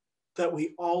ceremonies that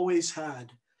we always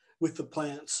had with the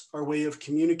plants, our way of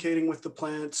communicating with the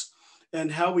plants, and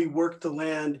how we work the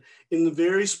land in the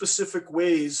very specific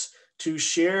ways to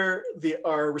share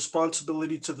our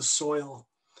responsibility to the soil.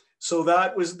 So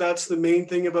that's the main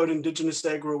thing about Indigenous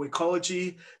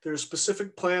agroecology. There are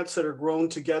specific plants that are grown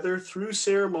together through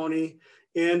ceremony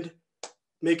and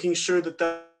making sure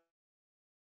that.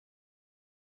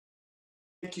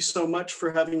 Thank you so much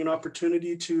for having an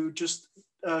opportunity to just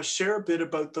share a bit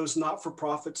about those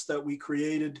not-for-profits that we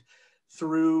created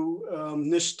through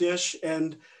Niche Dish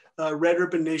and Red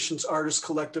Urban Nations Artist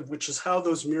Collective, which is how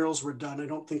those murals were done. I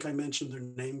don't think I mentioned their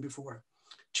name before.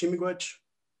 Chimigwech.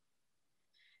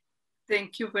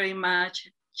 Thank you very much,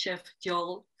 Chef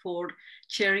Joel, for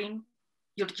sharing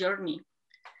your journey.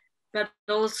 but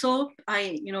also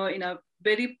in a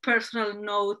very personal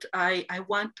note, I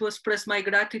want to express my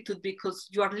gratitude because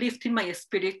you are lifting my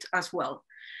spirit as well.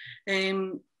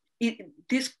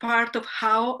 This part of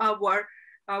how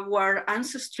our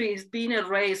ancestry is being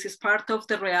erased is part of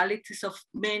the realities of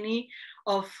many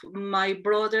of my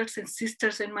brothers and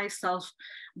sisters and myself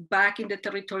back in the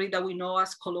territory that we know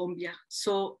as Colombia.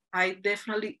 So I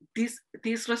definitely, this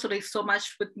resonates so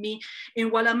much with me.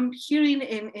 And while I'm hearing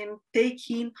and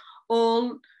taking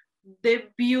all the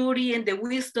beauty and the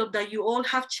wisdom that you all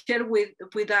have shared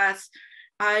with us,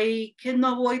 I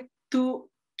cannot avoid to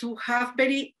have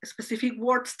very specific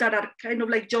words that are kind of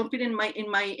like jumping in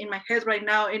my head right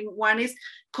now. And one is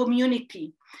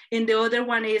community, and the other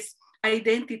one is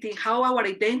identity, how our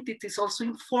identities also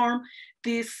inform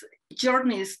these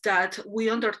journeys that we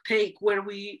undertake, where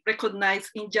we recognize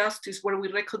injustice, where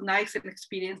we recognize and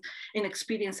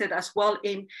experience it as well,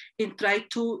 and try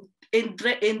to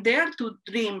and dare to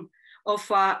dream of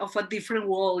a different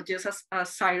world, just as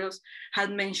Syrus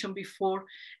had mentioned before.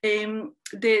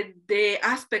 The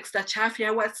aspects that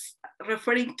Shafia was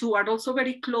referring to are also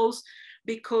very close,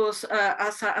 because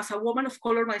as a woman of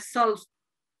color myself,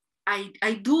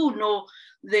 I do know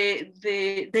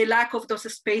the lack of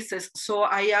those spaces. So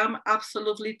I am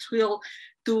absolutely thrilled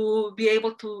to be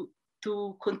able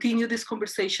to continue this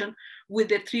conversation with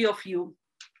the three of you.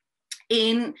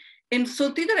 And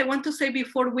something that I want to say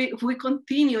before we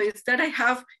continue is that I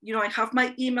have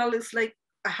my email. It's like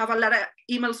I have a lot of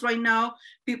emails right now,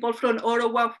 people from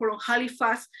Ottawa, from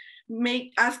Halifax,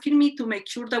 asking me to make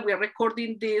sure that we're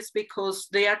recording this, because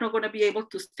they are not going to be able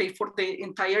to stay for the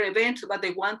entire event, but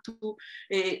they want to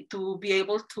be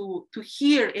able to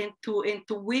hear and to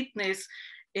witness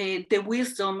the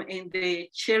wisdom and the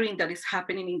sharing that is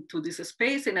happening into this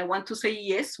space. And I want to say,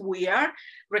 yes, we are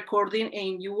recording,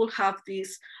 and you will have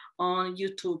this on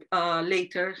YouTube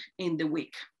later in the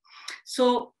week.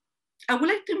 So I would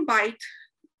like to invite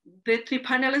the three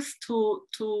panelists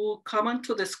to come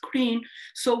onto the screen,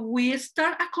 so we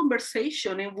start a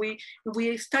conversation and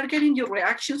we start getting your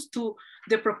reactions to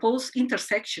the proposed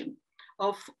intersection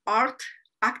of art,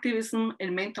 activism,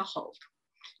 and mental health,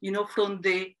 from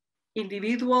the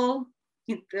individual,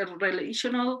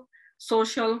 interrelational,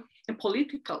 social, and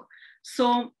political.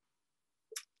 So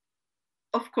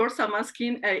of course, I'm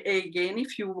asking again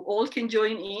if you all can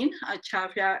join in,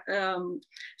 Shafia,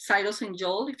 Syrus, and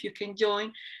Joel, if you can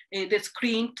join the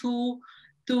screen to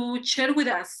share with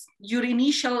us your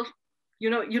initial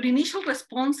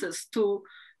responses to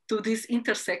this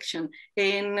intersection.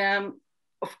 And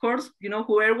of course,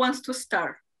 whoever wants to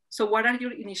start. So what are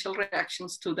your initial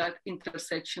reactions to that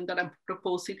intersection that I'm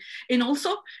proposing? And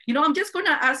also, I'm just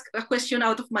gonna ask a question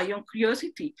out of my own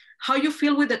curiosity. How you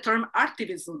feel with the term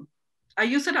artivism? I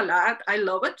use it a lot, I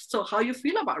love it. So how you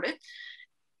feel about it?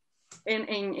 And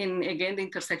again, the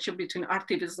intersection between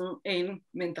artivism and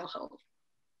mental health.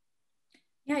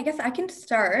 Yeah, I guess I can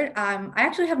start. I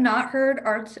actually have not heard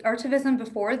artivism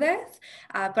before this,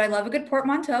 but I love a good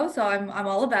portmanteau, so I'm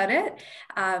all about it.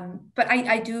 But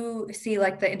I do see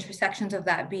like the intersections of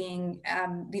that being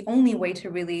the only way to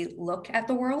really look at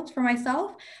the world for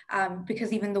myself,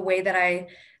 because even the way that I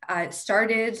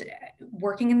started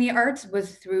working in the arts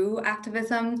was through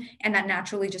activism, and that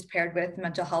naturally just paired with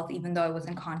mental health, even though I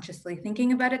wasn't consciously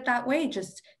thinking about it that way.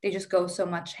 They just go so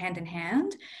much hand in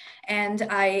hand. And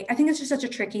I think it's just such a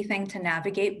tricky thing to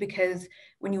navigate, because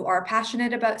when you are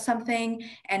passionate about something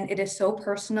and it is so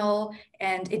personal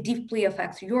and it deeply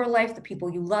affects your life, the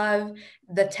people you love,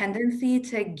 the tendency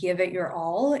to give it your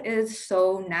all is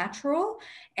so natural.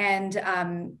 And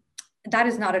that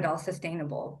is not at all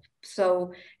sustainable.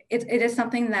 So it is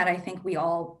something that I think we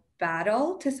all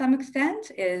battle to some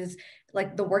extent, is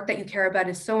like the work that you care about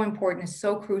is so important, is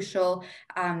so crucial,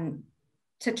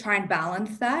 to try and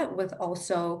balance that with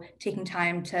also taking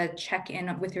time to check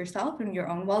in with yourself and your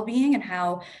own well-being, and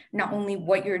how not only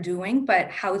what you're doing, but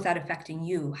how is that affecting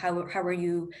you? How are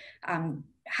you,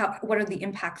 what are the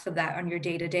impacts of that on your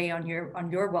day-to-day, on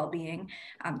your well-being?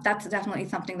 That's definitely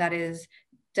something that is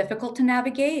difficult to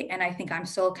navigate, and I think I'm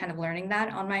still kind of learning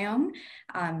that on my own.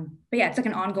 But yeah, it's like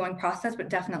an ongoing process, but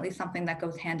definitely something that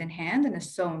goes hand in hand and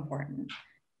is so important.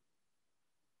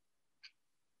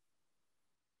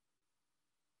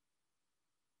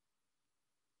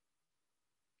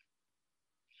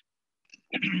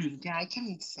 Yeah, I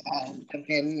can jump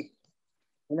in,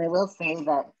 and I will say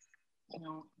that,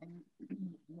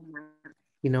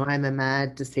 I'm a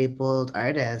mad disabled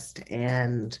artist,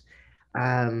 and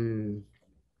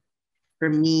for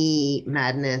me,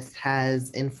 madness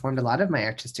has informed a lot of my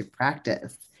artistic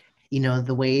practice.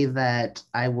 The way that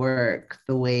I work,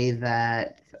 the way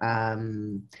that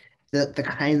the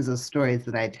kinds of stories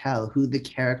that I tell, who the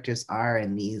characters are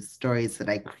in these stories that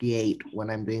I create when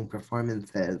I'm doing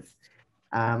performances.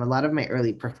 A lot of my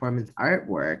early performance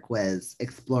artwork was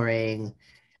exploring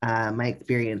my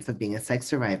experience of being a sex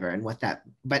survivor and what that,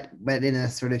 but in a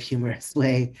sort of humorous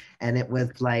way. And it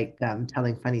was like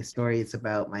telling funny stories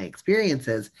about my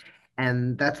experiences.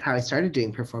 And that's how I started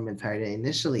doing performance art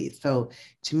initially. So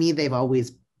to me,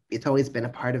 it's always been a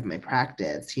part of my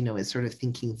practice, you know, is sort of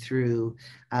thinking through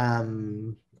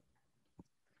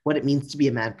what it means to be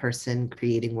a mad person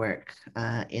creating work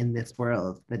in this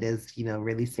world that is, you know,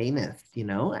 really sanest, you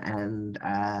know, and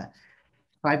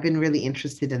I've been really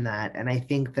interested in that. And I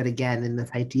think that, again, in this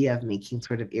idea of making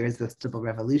sort of irresistible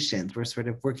revolutions, we're sort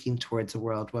of working towards a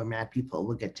world where mad people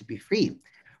will get to be free,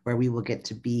 where we will get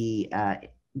to be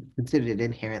considered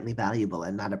inherently valuable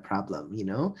and not a problem, you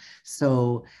know?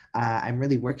 So I'm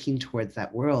really working towards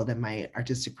that world, and my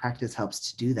artistic practice helps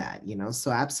to do that, you know?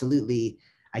 So absolutely,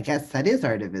 I guess that is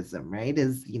artivism, right?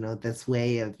 Is, you know, this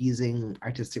way of using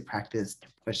artistic practice to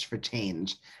push for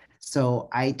change. So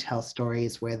I tell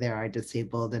stories where there are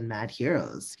disabled and mad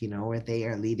heroes, you know, where they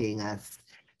are leading us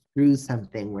through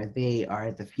something, where they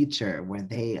are the future, where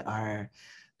they are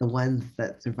the ones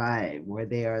that survive, where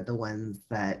they are the ones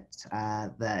that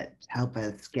that help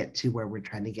us get to where we're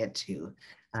trying to get to.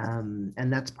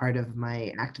 And that's part of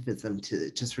my activism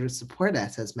to sort of support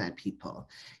us as mad people,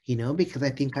 you know, because I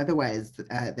think otherwise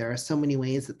there are so many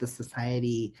ways that the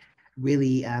society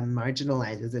really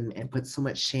marginalizes and puts so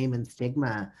much shame and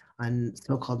stigma on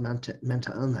so-called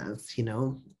mental illness, you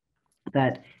know,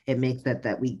 that it makes it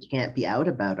that we can't be out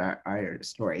about our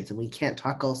stories, and we can't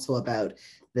talk also about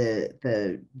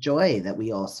the joy that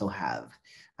we also have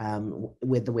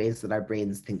with the ways that our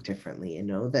brains think differently, you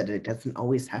know, that it doesn't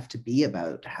always have to be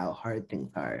about how hard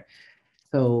things are.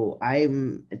 So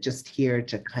I'm just here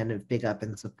to kind of big up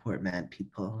and support mad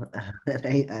people.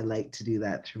 I like to do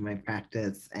that through my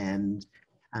practice. And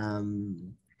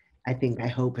I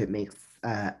hope it makes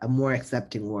a more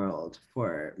accepting world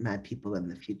for mad people in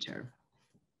the future.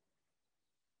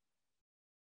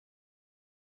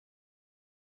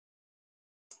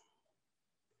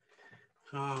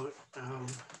 I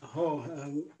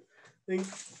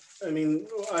mean,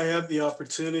 I have the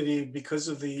opportunity because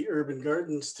of the urban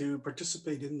gardens to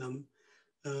participate in them.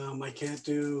 I can't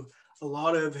do a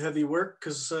lot of heavy work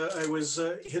because I was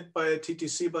hit by a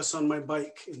TTC bus on my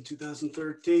bike in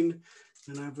 2013,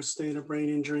 and I've sustained a brain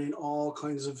injury and all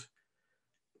kinds of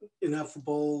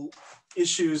ineffable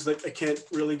issues that I can't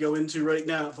really go into right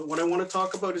now. But what I want to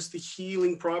talk about is the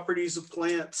healing properties of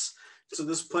plants. So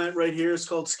this plant right here is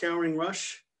called Scouring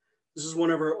Rush. This is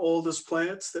one of our oldest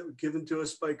plants that were given to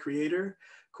us by Creator.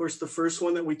 Of course, the first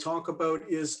one that we talk about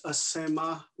is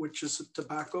Asema, which is a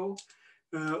tobacco.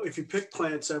 If you pick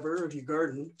plants ever, if you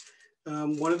garden,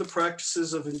 one of the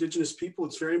practices of Indigenous people,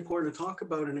 it's very important to talk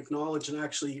about and acknowledge and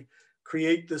actually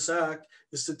create this act,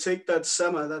 is to take that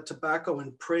sema, that tobacco,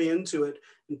 and pray into it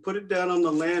and put it down on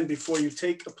the land before you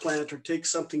take a plant or take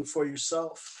something for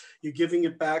yourself. You're giving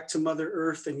it back to Mother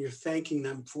Earth and you're thanking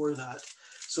them for that.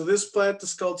 So this plant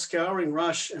is called Scouring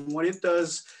Rush, and what it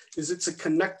does is it's a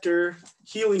connector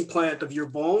healing plant of your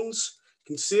bones.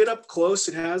 You can see it up close.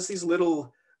 It has these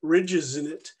little ridges in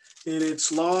it, and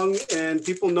it's long, and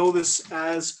people know this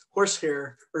as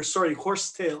horsetail.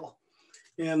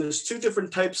 And there's two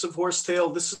different types of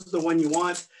horsetail. This is the one you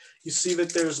want. You see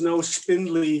that there's no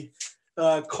spindly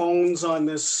cones on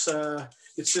this.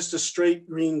 It's just a straight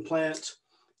green plant.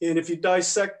 And if you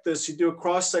dissect this, you do a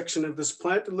cross section of this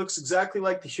plant, it looks exactly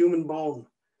like the human bone.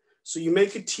 So you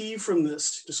make a tea from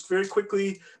this. Just very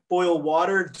quickly boil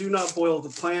water. Do not boil the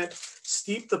plant.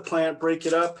 Steep the plant, break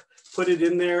it up, put it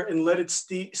in there and let it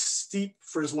steep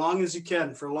for as long as you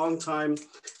can, for a long time.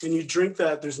 And you drink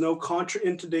that. There's no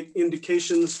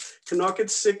contraindications. Cannot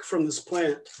get sick from this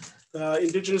plant.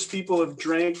 Indigenous people have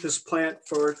drank this plant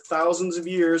for thousands of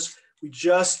years. We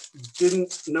just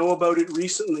didn't know about it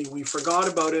recently. We forgot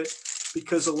about it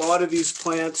because a lot of these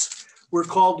plants were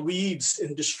called weeds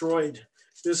and destroyed.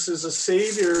 This is a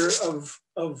savior of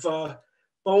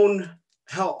bone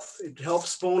health. It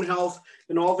helps bone health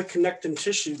and all the connecting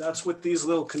tissue. That's what these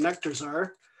little connectors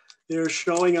are. They're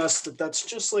showing us that that's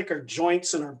just like our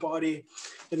joints in our body.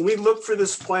 And we look for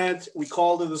this plant, we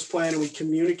call to this plant, and we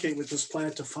communicate with this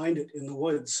plant to find it in the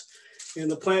woods. And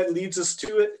the plant leads us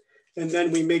to it, and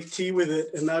then we make tea with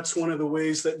it. And that's one of the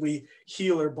ways that we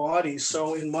heal our bodies.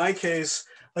 So in my case,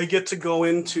 I get to go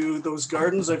into those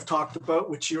gardens I've talked about,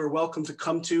 which you're welcome to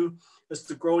come to as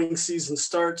the growing season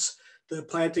starts. The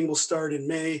planting will start in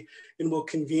May and will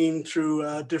convene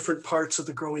through different parts of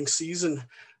the growing season.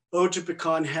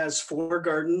 Ojipikan has 4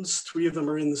 gardens, 3 of them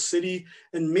are in the city,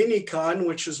 and Minikan,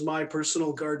 which is my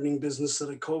personal gardening business that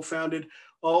I co-founded,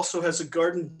 also has a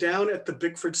garden down at the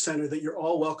Bickford Center that you're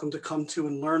all welcome to come to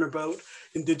and learn about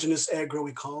Indigenous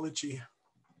agroecology.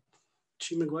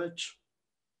 Chimagwech.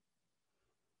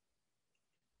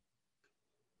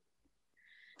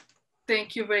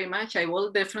 Thank you very much. I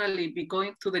will definitely be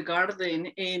going to the garden,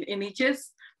 and it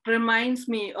just reminds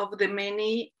me of the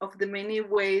many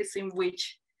ways in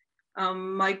which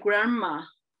my grandma,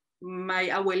 my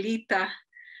abuelita,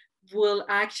 will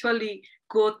actually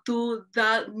go to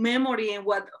that memory and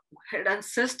what her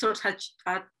ancestors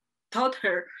had taught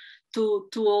her to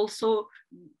also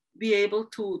be able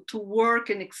to work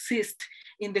and exist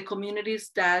in the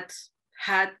communities that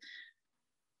had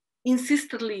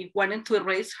insistently wanted to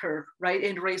erase her, right,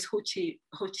 and erase who she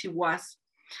was.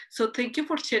 So thank you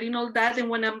for sharing all that. And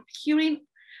when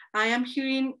I am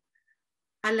hearing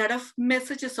a lot of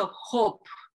messages of hope,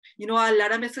 a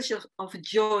lot of messages of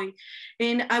joy.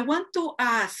 And I want to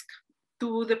ask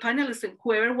to the panelists and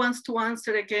whoever wants to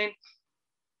answer again,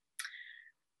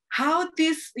 how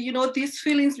these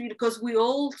feelings, because we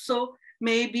also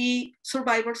may be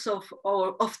survivors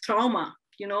of trauma.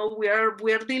 We are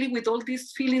dealing with all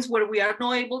these feelings where we are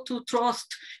not able to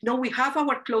trust. We have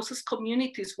our closest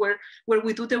communities where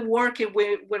we do the work and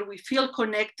where we feel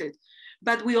connected,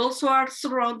 but we also are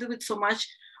surrounded with so much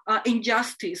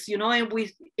injustice, and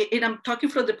I'm talking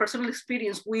from the personal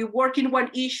experience. We work in one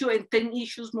issue and 10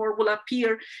 issues more will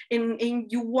appear, and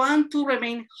you want to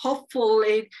remain hopeful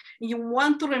and you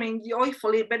want to remain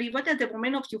joyful, but even at the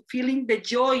moment of you feeling the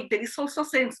joy, there is also a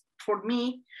sense for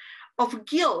me of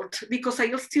guilt, because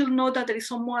I still know that there is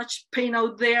so much pain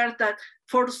out there that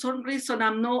for some reason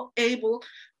I'm not able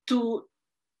to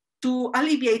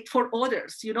alleviate for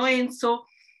others, and so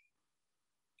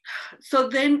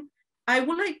then I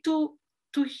would like to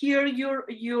hear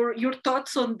your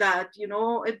thoughts on that,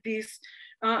 this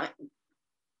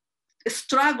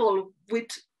struggle with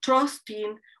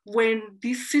trusting when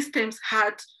these systems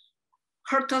had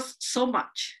hurt us so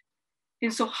much.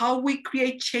 And so how we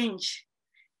create change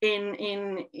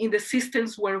in the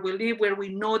systems where we live, where we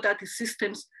know that the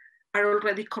systems are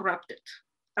already corrupted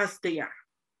as they are.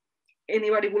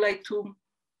 Anybody would like to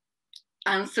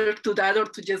answer to that or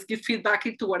to just give feedback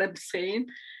into what I'm saying?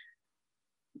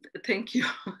 Thank you.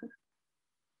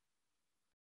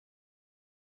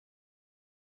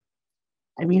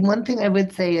 I mean, one thing I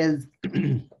would say is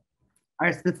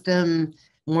our system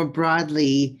more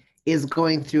broadly is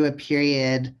going through a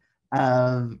period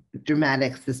of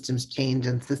dramatic systems change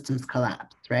and systems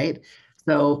collapse, right?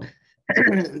 So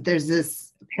there's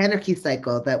this panarchy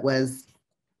cycle that was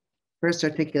first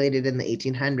articulated in the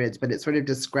 1800s, but it sort of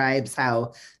describes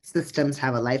how systems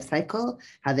have a life cycle,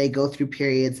 how they go through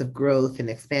periods of growth and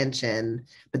expansion,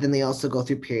 but then they also go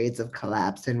through periods of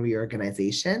collapse and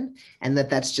reorganization, and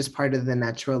that's just part of the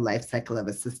natural life cycle of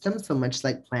a system. So much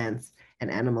like plants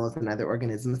and animals and other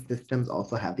organisms, systems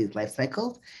also have these life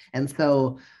cycles. And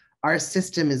so our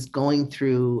system is going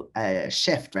through a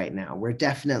shift right now. We're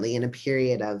definitely in a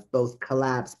period of both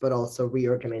collapse, but also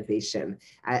reorganization,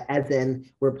 as in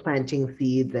we're planting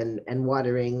seeds and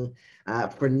watering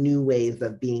for new ways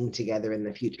of being together in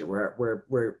the future.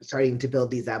 We're starting to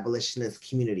build these abolitionist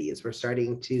communities. We're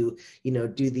starting to,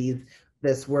 do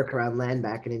this work around land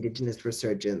back and Indigenous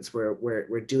resurgence.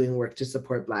 We're doing work to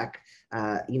support Black,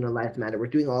 Lives Matter. We're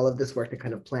doing all of this work to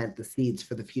kind of plant the seeds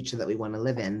for the future that we want to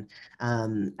live in,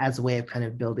 as a way of kind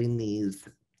of building these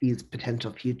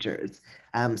potential futures.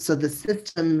 So the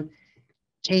system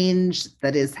change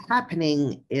that is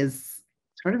happening is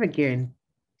sort of a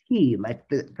guarantee, like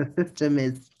the system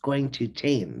is going to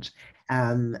change.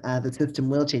 The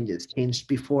system will change. It's changed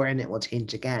before and it will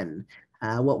change again.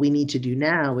 What we need to do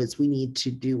now is we need to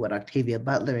do what Octavia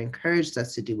Butler encouraged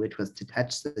us to do, which was to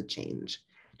touch the change,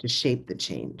 to shape the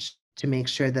change, to make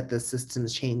sure that the system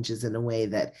changes in a way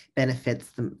that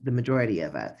benefits the majority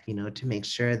of us, to make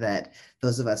sure that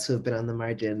those of us who have been on the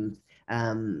margins,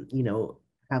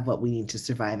 have what we need to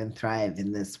survive and thrive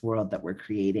in this world that we're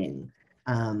creating.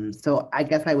 So I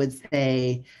guess I would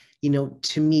say,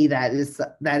 to me, that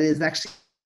is actually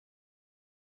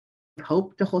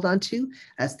hope to hold on to.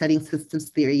 Studying systems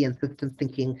theory and systems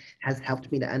thinking has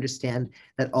helped me to understand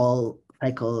that all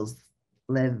cycles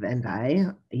live and die.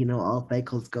 All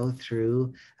cycles go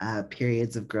through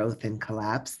periods of growth and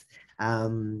collapse,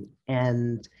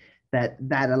 and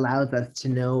that allows us to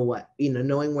know what,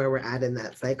 knowing where we're at in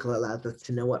that cycle allows us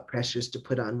to know what pressures to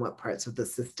put on what parts of the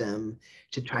system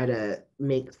to try to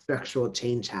make structural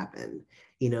change happen.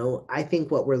 I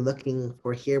think what we're looking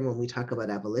for here when we talk about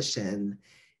abolition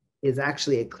is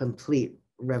actually a complete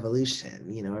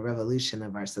revolution, you know, a revolution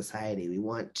of our society. We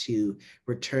want to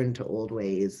return to old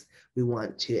ways. We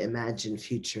want to imagine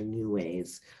future new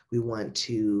ways. We want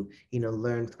to, you know,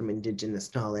 learn from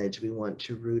Indigenous knowledge. We want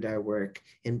to root our work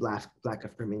in Black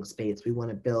affirming space. We want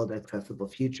to build accessible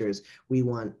futures. We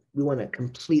want to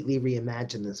completely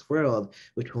reimagine this world,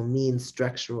 which will mean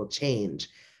structural change.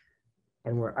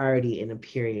 And we're already in a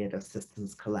period of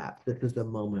systems collapse. This is the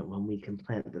moment when we can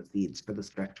plant the seeds for the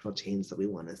structural change that we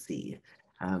want to see.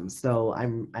 So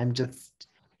I'm just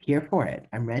here for it.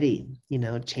 I'm ready. You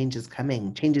know, change is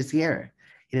coming. Change is here.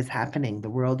 It is happening. The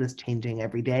world is changing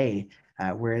every day.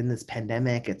 We're in this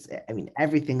pandemic. I mean,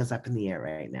 everything is up in the air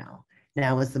right now.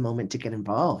 Now is the moment to get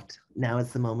involved. Now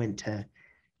is the moment to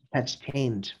touch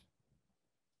change.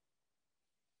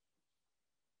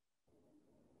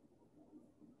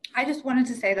 I just wanted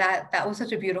to say that that was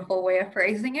such a beautiful way of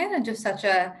phrasing it and just such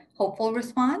a hopeful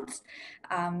response.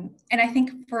 And I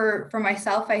think for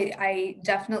myself, I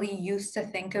definitely used to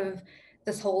think of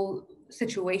this whole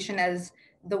situation as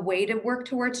the way to work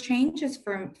towards change is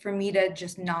for me to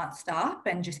just not stop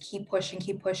and just keep pushing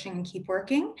and keep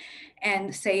working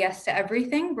and say yes to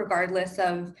everything, regardless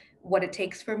of what it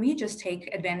takes for me. Just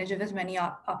take advantage of as many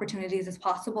opportunities as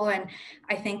possible. And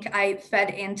I think I fed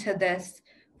into this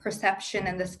perception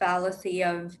and this fallacy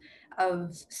of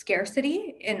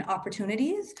scarcity in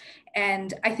opportunities.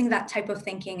 And I think that type of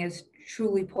thinking is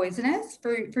truly poisonous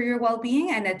for your well-being.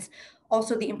 And it's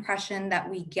also the impression that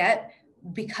we get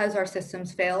because our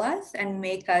systems fail us and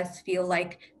make us feel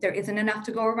like there isn't enough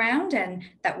to go around and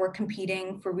that we're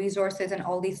competing for resources and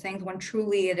all these things, when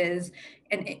truly it is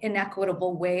an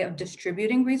inequitable way of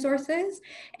distributing resources.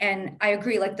 And I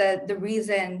agree, like the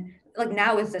reason, like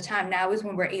now is the time, now is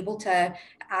when we're able to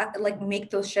make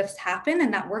those shifts happen,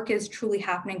 and that work is truly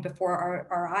happening before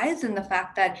our eyes. And the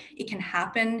fact that it can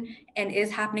happen and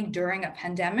is happening during a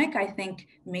pandemic, I think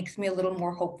makes me a little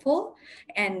more hopeful.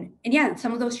 And yeah,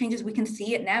 some of those changes, we can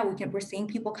see it now. We're seeing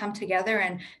people come together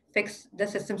and fix the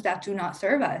systems that do not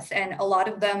serve us. And a lot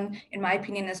of them, in my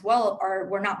opinion as well,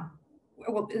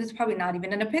 well, it's probably not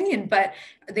even an opinion, but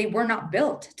they were not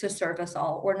built to serve us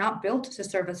all, or not built to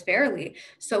serve us fairly.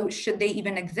 So should they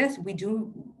even exist, we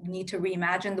do need to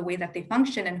reimagine the way that they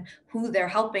function and who they're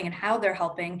helping and how they're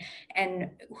helping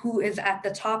and who is at the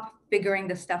top figuring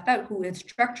this stuff out, who is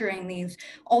structuring these.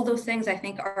 All those things I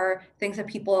think are things that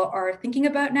people are thinking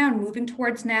about now and moving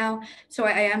towards now. So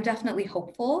I am definitely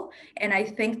hopeful. And I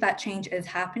think that change is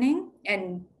happening.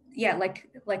 And yeah, like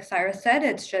Syrus said,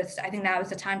 it's just, I think now is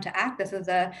the time to act. This is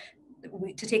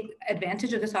to take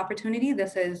advantage of this opportunity.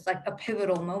 This is like a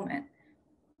pivotal moment.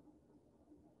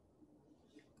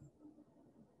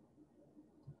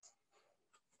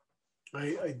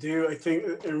 I do. I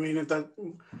think, Irina, that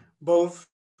both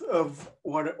of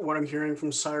what I'm hearing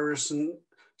from Syrus and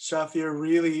Shafia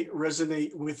really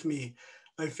resonate with me.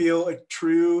 I feel a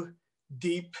true,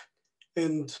 deep,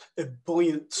 and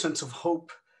ebullient sense of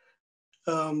hope.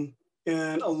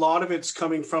 And a lot of it's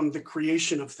coming from the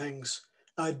creation of things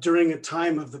during a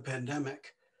time of the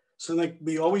pandemic. So like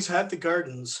we always had the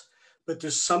gardens, but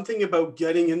there's something about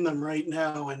getting in them right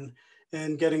now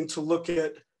and getting to look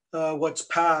at what's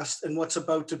past and what's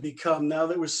about to become. Now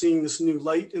that we're seeing this new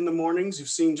light in the mornings, you've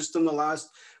seen just in the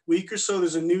last week or so,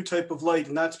 there's a new type of light,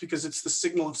 and that's because it's the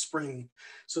signal of spring.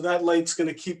 So that light's going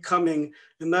to keep coming,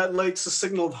 and that light's a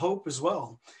signal of hope as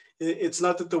well. It's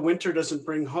not that the winter doesn't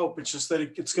bring hope. It's just that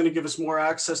it's going to give us more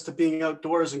access to being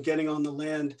outdoors and getting on the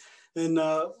land. And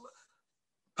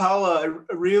Paola,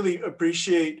 I really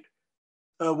appreciate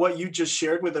what you just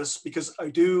shared with us, because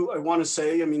I want to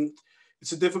say, I mean,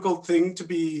 it's a difficult thing to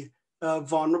be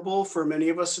vulnerable for many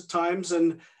of us at times.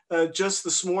 And just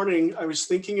this morning, I was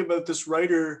thinking about this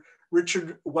writer,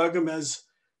 Richard Wagamez,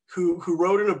 who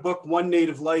wrote in a book, One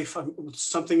Native Life,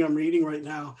 something I'm reading right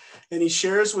now. And he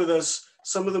shares with us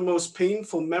some of the most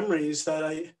painful memories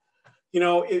that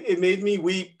it made me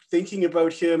weep thinking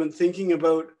about him and thinking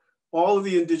about all of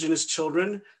the Indigenous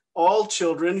children, all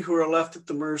children who are left at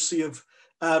the mercy of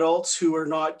adults who are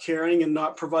not caring and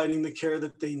not providing the care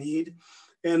that they need.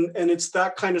 And it's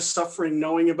that kind of suffering,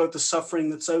 knowing about the suffering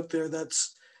that's out there,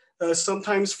 that's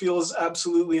sometimes feels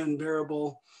absolutely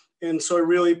unbearable. And so I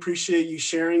really appreciate you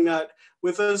sharing that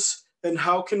with us. And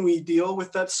how can we deal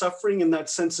with that suffering and that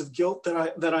sense of guilt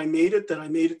that I made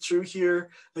it through here.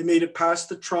 I made it past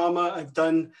the trauma. I've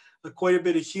done quite a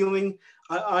bit of healing.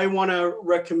 I want to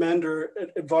recommend or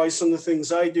advise some of the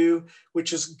things I do,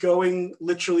 which is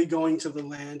literally going to the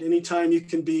land. Anytime you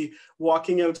can be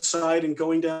walking outside and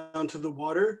going down to the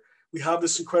water We have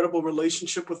this incredible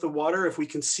relationship with the water. If we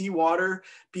can see water,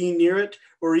 be near it,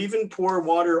 or even pour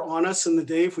water on us in the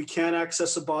day, if we can't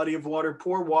access a body of water,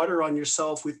 pour water on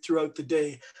yourself throughout the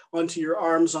day, onto your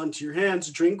arms, onto your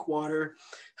hands, drink water.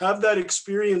 Have that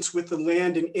experience with the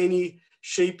land in any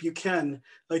shape you can.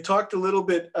 I talked a little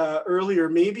bit earlier,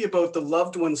 maybe about the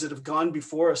loved ones that have gone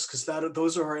before us, because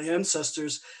those are our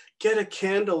ancestors. Get a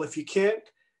candle. If you can't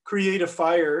create a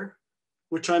fire,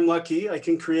 which I'm lucky, I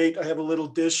have a little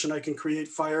dish and I can create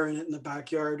fire in it in the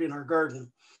backyard in our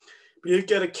garden. But you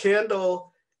get a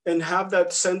candle and have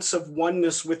that sense of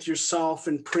oneness with yourself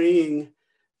and praying.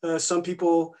 Some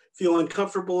people feel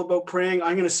uncomfortable about praying.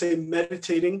 I'm going to say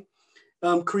meditating.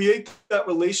 Create that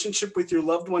relationship with your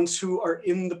loved ones who are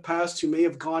in the past, who may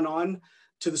have gone on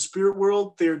to the spirit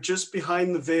world. They're just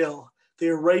behind the veil. They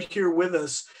are right here with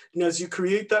us. And as you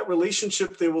create that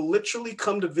relationship, they will literally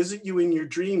come to visit you in your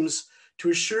dreams to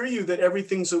assure you that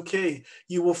everything's okay.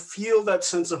 You will feel that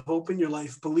sense of hope in your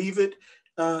life. Believe it,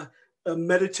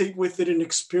 meditate with it, and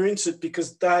experience it,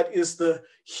 because that is the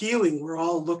healing we're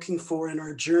all looking for in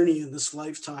our journey in this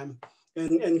lifetime.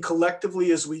 And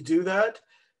collectively, as we do that,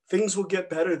 things will get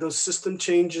better. Those system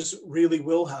changes really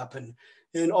will happen.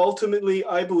 And ultimately,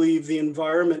 I believe the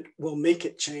environment will make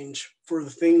it change for the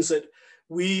things that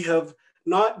we have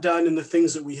not done and the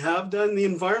things that we have done. The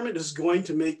environment is going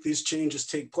to make these changes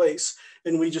take place,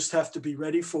 and we just have to be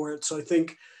ready for it. So I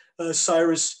think,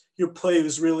 Syrus, your play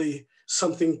was really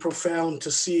something profound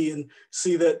to see, and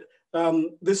see that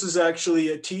this is actually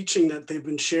a teaching that they've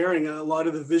been sharing. A lot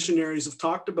of the visionaries have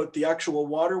talked about the actual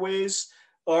waterways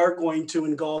are going to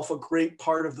engulf a great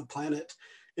part of the planet.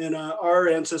 And our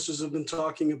ancestors have been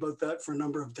talking about that for a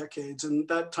number of decades. And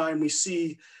that time we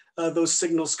see those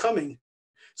signals coming.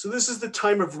 So this is the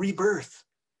time of rebirth.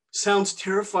 Sounds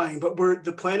terrifying, but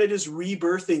the planet is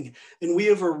rebirthing, and we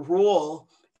have a role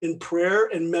in prayer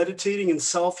and meditating and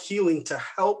self-healing to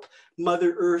help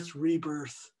Mother Earth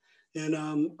rebirth. And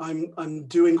I'm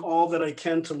doing all that I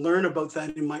can to learn about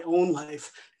that in my own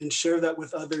life and share that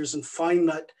with others and find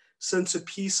that sense of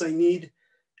peace. I need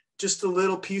just a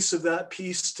little piece of that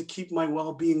peace to keep my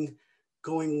well-being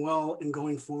going well and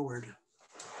going forward.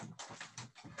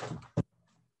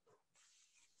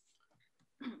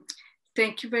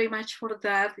 Thank you very much for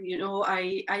that. You know,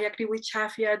 I agree with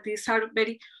Shafia. These are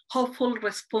very hopeful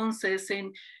responses,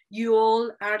 and you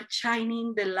all are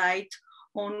shining the light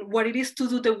on what it is to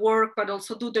do the work, but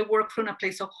also do the work from a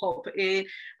place of hope. I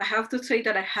have to say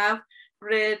that I have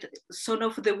read some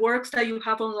of the works that you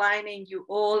have online, and you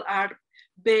all are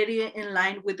very in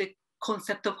line with the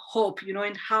concept of hope, you know,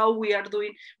 and how we are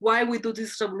doing, why we do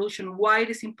this revolution, why it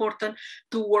is important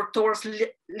to work towards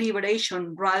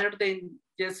liberation rather than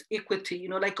just equity, you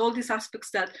know, like all these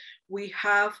aspects that we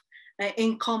have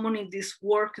in common in this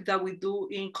work that we do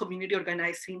in community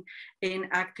organizing and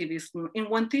activism. And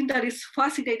one thing that is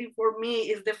fascinating for me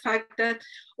is the fact that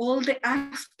all the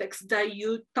aspects that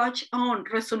you touch on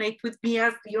resonate with me,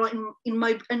 as you know,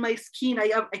 in my skin.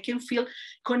 I can feel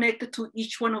connected to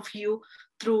each one of you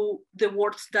through the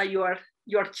words that you are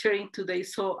sharing today.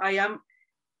 So I am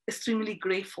extremely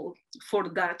grateful for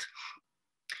that.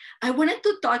 I wanted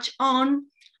to touch on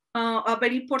a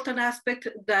very important aspect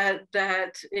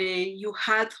that you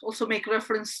had also make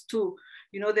reference to,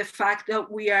 you know, the fact that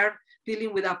we are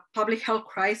dealing with a public health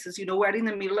crisis. You know, we're in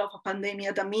the middle of a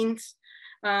pandemic. That means,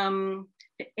 and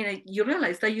you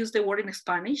realize I use the word in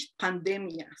Spanish,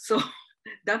 pandemia. So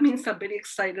that means I'm very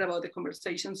excited about the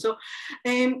conversation. So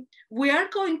we are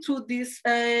going through this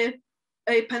a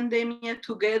pandemic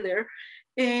together.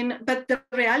 But the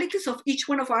realities of each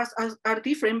one of us are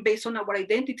different based on our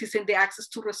identities and the access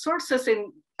to resources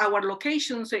and our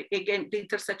locations. Again, the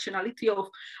intersectionality of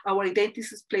our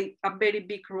identities play a very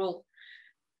big role.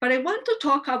 But I want to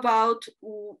talk about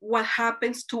what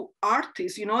happens to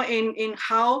artists, you know, and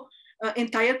how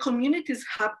entire communities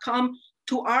have come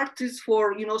to artists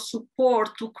for, you know, support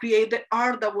to create the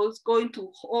art that was going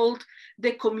to hold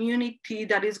the community,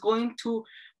 that is going to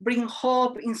bring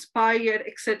hope, inspire,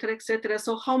 etc., etc.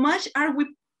 So how much are we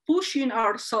pushing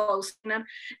ourselves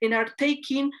and are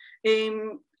taking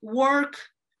work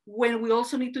when we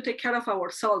also need to take care of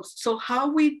ourselves? So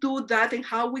how we do that and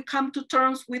how we come to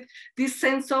terms with this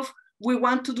sense of we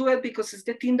want to do it because it's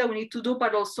the thing that we need to do,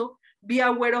 but also be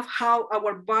aware of how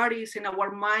our bodies and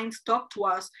our minds talk to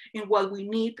us and what we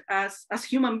need as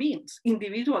human beings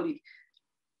individually.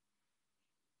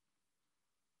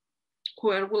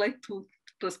 Whoever would like to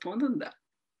respond on that?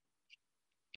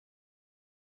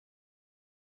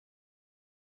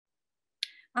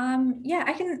 Yeah,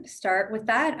 I can start with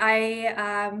that.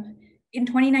 In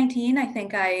 2019, I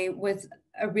think I was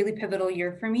a really pivotal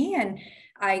year for me, and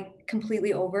I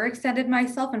completely overextended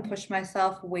myself and pushed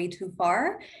myself way too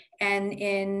far. And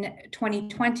in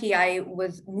 2020, I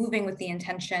was moving with the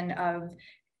intention of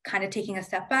kind of taking a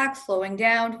step back, slowing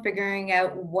down, figuring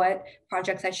out what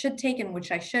projects I should take and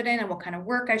which I shouldn't, and what kind of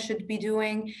work I should be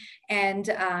doing. And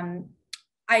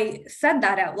I said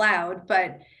that out loud,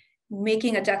 but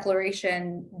making a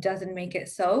declaration doesn't make it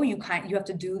so. You have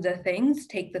to do the things,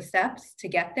 take the steps to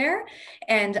get there.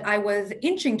 And I was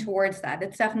inching towards that.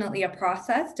 It's definitely a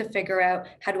process to figure out,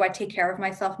 how do I take care of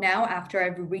myself now after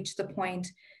I've reached the point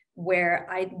where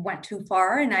I went too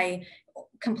far and I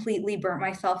completely burnt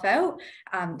myself out?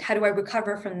 How do I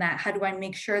recover from that? How do I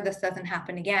make sure this doesn't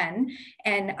happen again?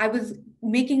 And I was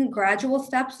making gradual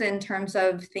steps in terms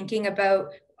of thinking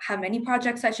about how many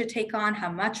projects I should take on,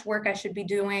 how much work I should be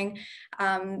doing.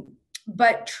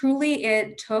 But truly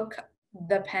it took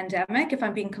the pandemic, if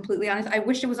I'm being completely honest. I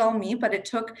wish it was all me, but it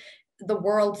took the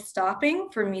world stopping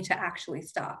for me to actually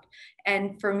stop.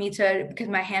 And for me to, because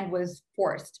my hand was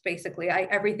forced, basically.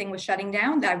 Everything was shutting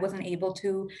down. I wasn't able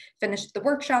to finish the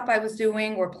workshop I was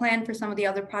doing or plan for some of the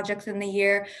other projects in the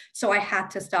year. So I had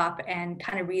to stop and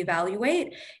kind of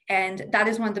reevaluate. And that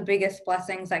is one of the biggest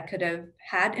blessings I could have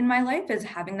had in my life, is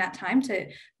having that time to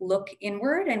look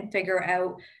inward and figure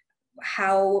out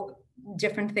how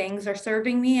different things are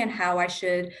serving me and how I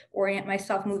should orient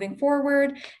myself moving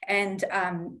forward. And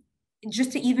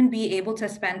just to even be able to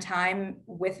spend time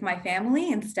with my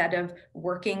family instead of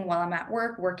working while I'm at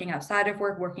work, working outside of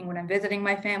work, working when I'm visiting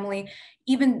my family,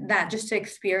 even that, just to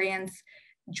experience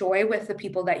joy with the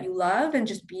people that you love and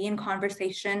just be in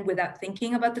conversation without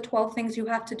thinking about the 12 things you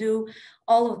have to do.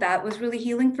 All of that was really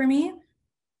healing for me.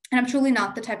 And I'm truly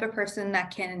not the type of person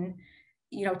that can,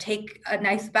 take a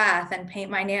nice bath and paint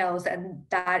my nails. And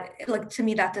that, like, to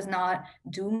me, that does not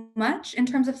do much in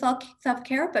terms of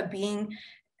self-care, but being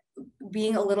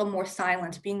a little more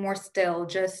silent, being more still,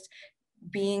 just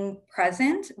being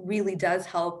present really does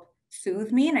help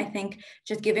soothe me. And I think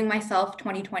just giving myself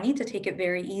 2020 to take it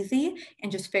very easy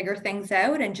and just figure things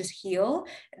out and just heal,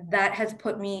 that has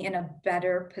put me in a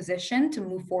better position to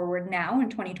move forward now in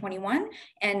 2021.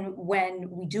 And when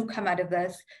we do come out of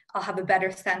this, I'll have a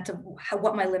better sense of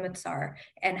what my limits are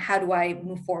and how do I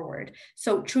move forward.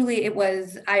 So truly I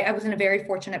was in a very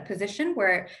fortunate position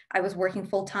where I was working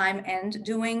full time and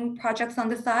doing projects on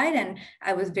the side. And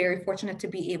I was very fortunate to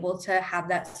be able to have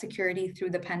that security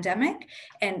through the pandemic.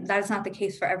 And that is not the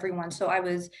case for everyone. So I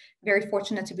was very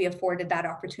fortunate to be afforded that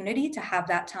opportunity to have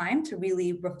that time to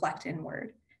really reflect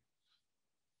inward.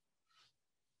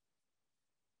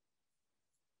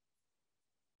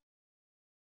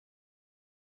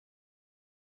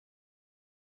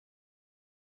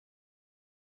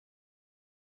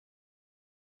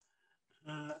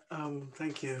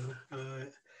 Thank you. I don't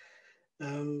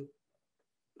know.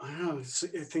 I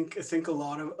think a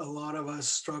lot of us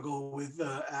struggle with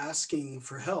asking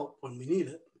for help when we need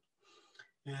it,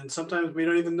 and sometimes we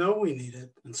don't even know we need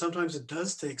it. And sometimes it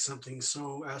does take something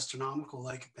so astronomical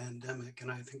like a pandemic.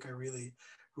 And I think I really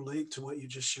relate to what you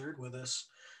just shared with us.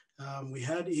 We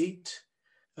had 8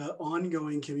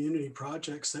 ongoing community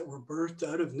projects that were birthed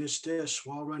out of Niche Dish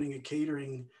while running a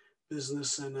catering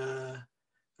business and a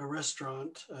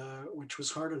restaurant, which was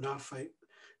hard enough. I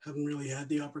haven't really had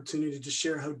the opportunity to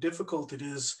share how difficult it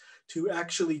is to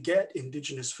actually get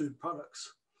Indigenous food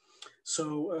products.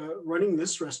 So running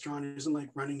this restaurant isn't like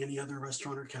running any other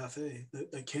restaurant or cafe.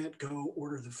 They can't go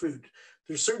order the food.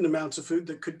 There's certain amounts of food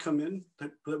that could come in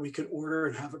that we could order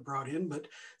and have it brought in, but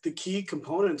the key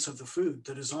components of the food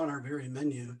that is on our very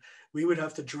menu, we would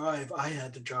have to drive. I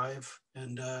had to drive,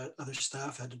 and other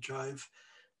staff had to drive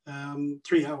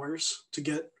 3 hours to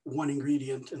get one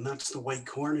ingredient, and that's the white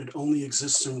corn. It only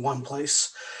exists in one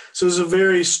place. So it's a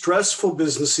very stressful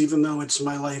business, even though it's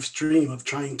my life's dream of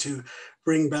trying to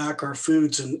bring back our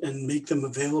foods and make them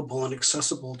available and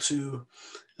accessible to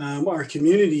our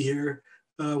community here.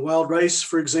 Wild rice,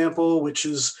 for example,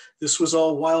 this was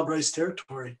all wild rice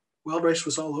territory. Wild rice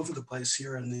was all over the place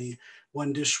here in the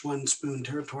one dish, one spoon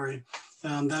territory.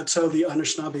 That's how the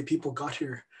Anishinaabe people got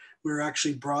here. We were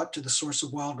actually brought to the source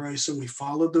of wild rice, and we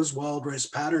followed those wild rice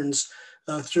patterns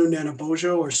through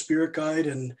Nanabojo, our spirit guide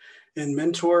and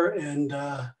mentor. And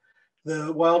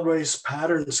the wild rice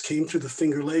patterns came through the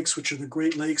Finger Lakes, which are the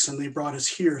Great Lakes, and they brought us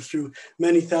here through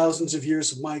many thousands of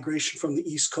years of migration from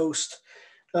the East Coast,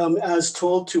 as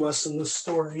told to us in the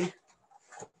story.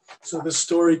 So the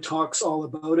story talks all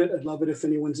about it. I'd love it if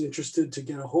anyone's interested to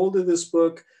get a hold of this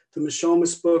book, the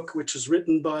Mishomis book, which is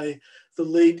written by the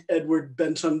late Edward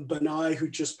Benton Banai, who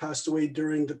just passed away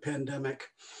during the pandemic,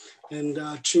 and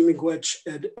Chimigwech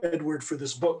Edward for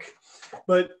this book.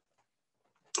 But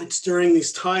it's during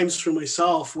these times for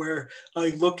myself where I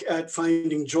look at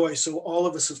finding joy. So all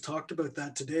of us have talked about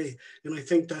that today. And I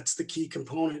think that's the key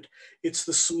component. It's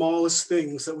the smallest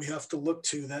things that we have to look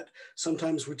to that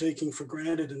sometimes we're taking for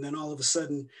granted. And then all of a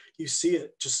sudden you see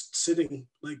it just sitting,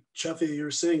 like Shafia, you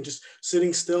were saying, just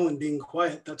sitting still and being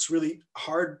quiet. That's really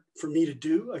hard for me to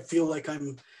do. I feel like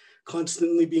I'm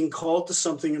constantly being called to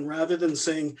something, and rather than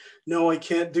saying, no, I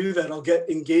can't do that, I'll get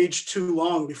engaged too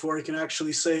long before I can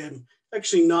actually say I'm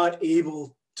actually not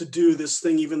able to do this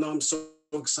thing, even though I'm so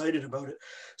excited about it.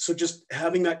 So just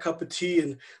having that cup of tea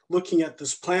and looking at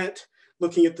this plant,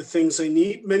 looking at the things I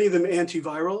need, many of them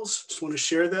antivirals, just want to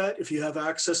share that. If you have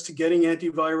access to getting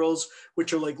antivirals,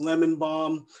 which are like lemon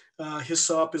balm,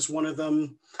 hyssop is one of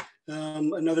them.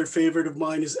 Another favorite of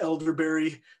mine is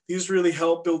elderberry. These really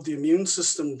help build the immune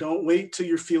system. Don't wait till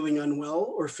you're feeling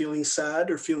unwell or feeling sad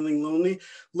or feeling lonely.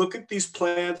 Look at these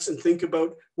plants and think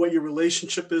about what your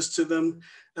relationship is to them.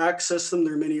 Access them.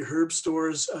 There are many herb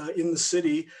stores in the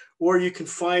city, or you can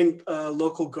find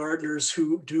local gardeners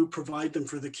who do provide them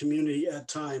for the community at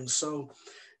times. So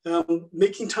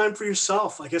making time for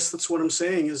yourself, I guess that's what I'm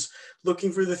saying, is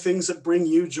looking for the things that bring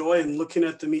you joy and looking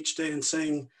at them each day and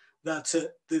saying, that's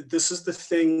it. This is the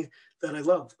thing that I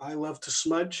love. I love to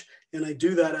smudge, and I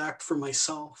do that act for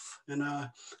myself. And I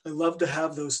love to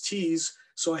have those teas,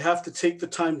 so I have to take the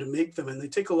time to make them, and they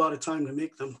take a lot of time to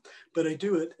make them, but I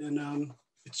do it. And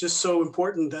it's just so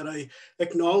important that I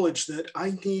acknowledge that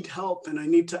I need help, and I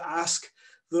need to ask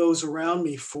those around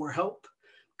me for help.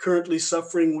 Currently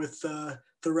suffering with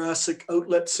thoracic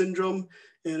outlet syndrome,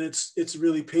 and it's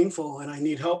really painful, and I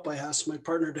need help. I ask my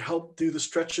partner to help do the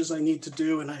stretches I need to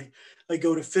do, and I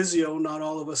go to physio. Not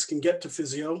all of us can get to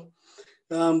physio,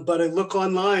 but I look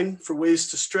online for ways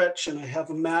to stretch, and I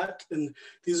have a mat, and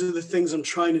these are the things I'm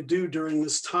trying to do during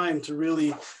this time to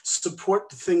really support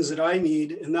the things that I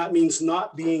need, and that means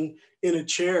not being in a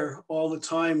chair all the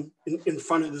time in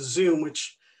front of the Zoom,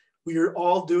 which we are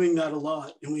all doing that a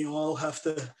lot, and we all have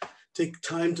to take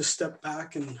time to step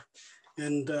back and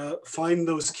find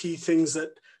those key things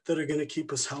that are going to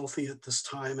keep us healthy at this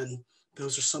time. And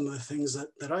those are some of the things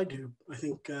that I do. I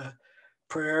think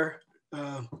prayer,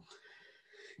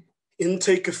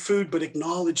 intake of food, but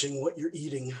acknowledging what you're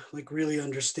eating, like really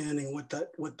understanding what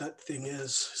that thing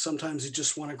is. Sometimes you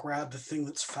just want to grab the thing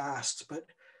that's fast, but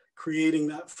creating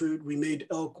that food. We made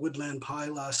elk woodland pie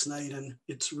last night, and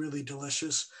it's really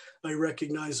delicious. I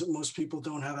recognize that most people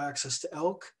don't have access to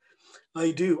elk.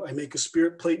 I do. I make a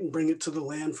spirit plate and bring it to the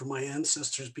land for my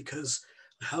ancestors because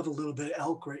I have a little bit of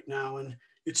elk right now, and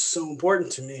it's so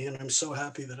important to me, and I'm so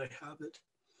happy that I have it.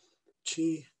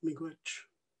 Chi miigwech.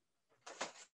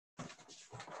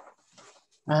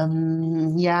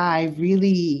 Yeah, I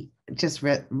really just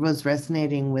was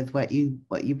resonating with what you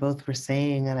both were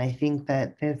saying, and I think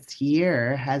that this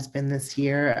year has been this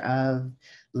year of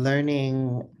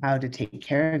learning how to take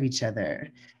care of each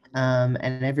other.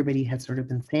 And everybody has sort of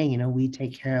been saying, you know, we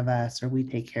take care of us, or we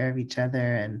take care of each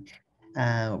other, and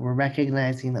we're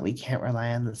recognizing that we can't rely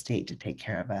on the state to take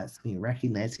care of us. We're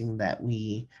recognizing that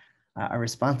we are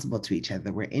responsible to each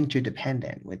other. We're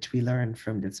interdependent, which we learned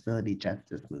from disability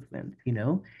justice movement, you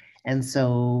know? And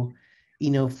so, you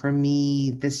know, for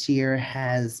me, this year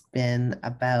has been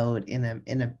about, in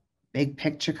a big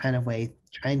picture kind of way,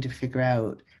 trying to figure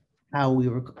out how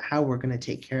we're going to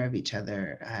take care of each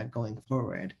other going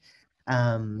forward.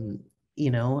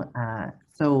 You know,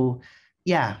 so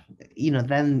yeah, you know,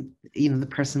 then, you know, the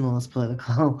personal is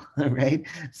political, right?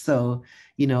 So,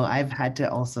 you know, I've had to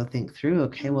also think through,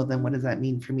 okay, well, then what does that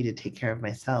mean for me to take care of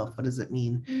myself? What does it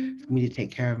mean for me to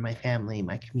take care of my family,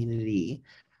 my community?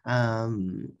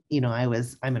 You know,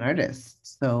 I'm an artist.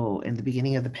 So in the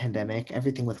beginning of the pandemic,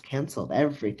 everything was canceled.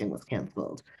 Everything was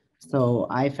canceled. So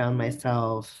I found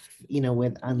myself, you know,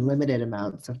 with unlimited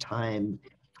amounts of time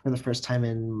for the first time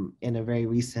in a very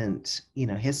recent, you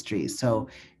know, history. So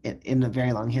in a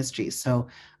very long history. So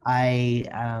I,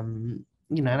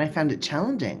 you know, and I found it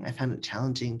challenging. I found it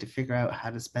challenging to figure out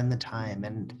how to spend the time,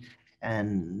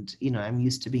 and you know, I'm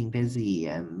used to being busy,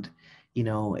 and you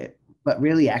know, but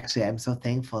really, actually, I'm so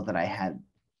thankful that I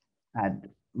had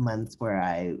months where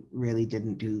I really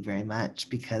didn't do very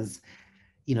much, because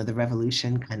you know, the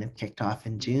revolution kind of kicked off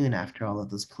in June after all of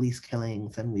those police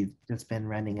killings, and we've just been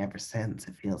running ever since,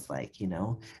 it feels like, you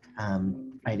know,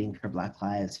 fighting for Black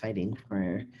lives, fighting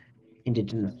for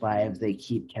Indigenous lives. They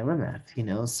keep killing us, you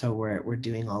know, so we're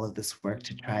doing all of this work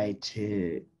to try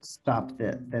to stop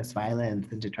this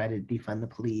violence, and to try to defund the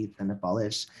police and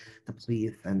abolish the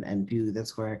police, and do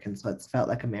this work. And so it's felt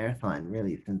like a marathon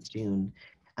really since June.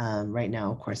 Right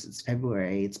now, of course, it's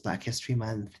February, it's Black History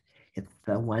Month. It's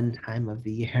the one time of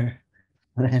the year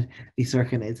that these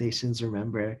organizations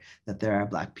remember that there are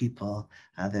Black people,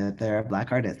 that there are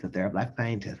Black artists, that there are Black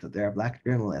scientists, that there are Black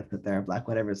journalists, that there are Black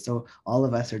whatever. So all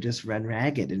of us are just run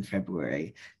ragged in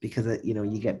February because, you know,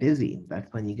 you get busy.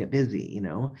 That's when you get busy, you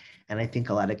know. And I think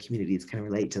a lot of communities can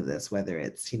relate to this, whether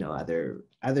it's, you know,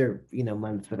 other you know,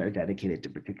 months that are dedicated to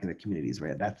particular communities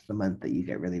where that's the month that you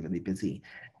get really, really busy.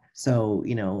 So,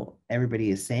 you know, everybody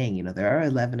is saying, you know, there are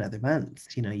 11 other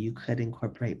months, you know, you could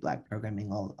incorporate Black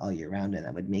programming all year round, and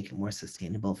that would make it more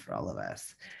sustainable for all of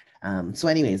us. So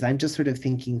anyways, I'm just sort of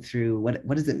thinking through what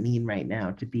does it mean right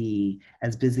now to be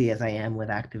as busy as I am with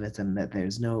activism, that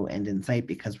there's no end in sight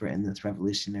because we're in this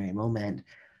revolutionary moment,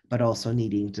 but also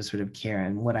needing to sort of care.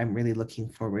 And what I'm really looking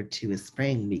forward to is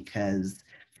spring, because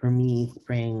for me,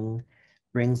 spring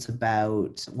brings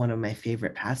about one of my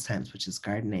favorite pastimes, which is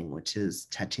gardening, which is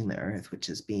touching the earth, which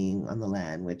is being on the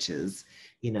land, which is,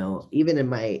 you know, even in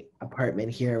my apartment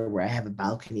here where I have a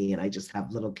balcony and I just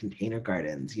have little container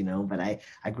gardens, you know, but I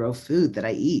grow food that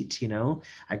I eat, you know,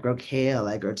 I grow kale,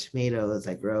 I grow tomatoes,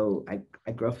 I grow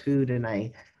food, and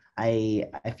I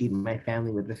feed my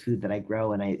family with the food that I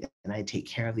grow, and I take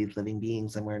care of these living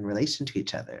beings, and we're in relation to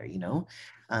each other, you know.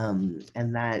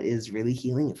 And that is really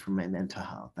healing for my mental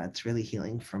health. That's really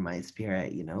healing for my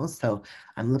spirit, you know. So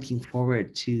I'm looking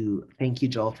forward to, thank you,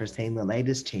 Joel, for saying the light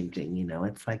is changing, you know.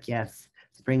 It's like, yes,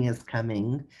 spring is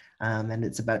coming, and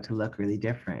it's about to look really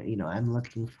different. You know, I'm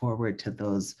looking forward to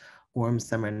those warm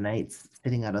summer nights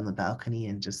sitting out on the balcony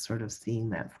and just sort of seeing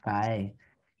that sky,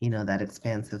 you know, that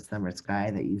expansive summer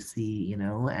sky that you see, you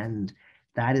know, and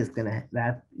that is gonna,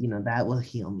 that, you know, that will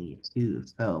heal me too.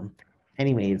 So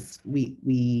anyways, we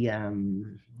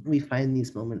find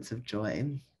these moments of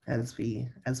joy as we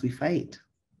fight.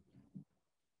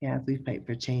 Yeah, as we fight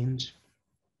for change.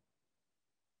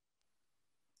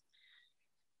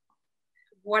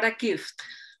 What a gift.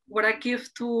 What a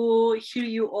gift to hear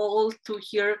you all, to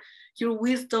hear your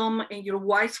wisdom and your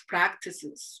wise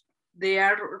practices. They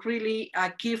are really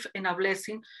a gift and a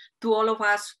blessing to all of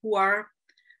us who are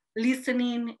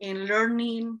listening and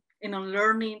learning and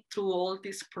unlearning through all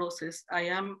this process.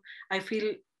 I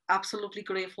feel absolutely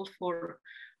grateful for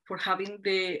having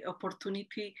the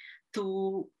opportunity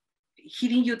to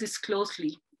hearing you this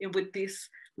closely and with this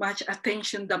much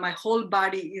attention that my whole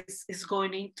body is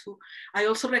going into. I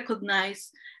also recognize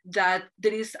that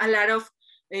there is a lot of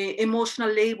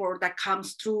emotional labor that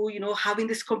comes through, you know, having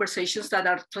these conversations that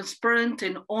are transparent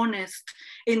and honest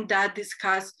and that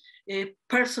discuss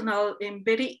personal and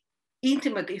very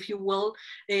intimate, if you will,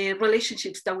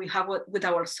 relationships that we have with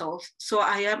ourselves. So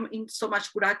I am in so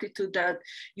much gratitude that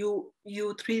you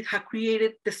three have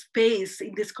created the space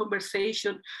in this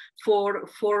conversation for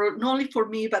not only for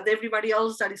me, but everybody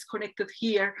else that is connected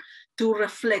here to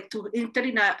reflect, to enter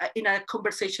in a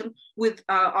conversation with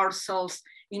ourselves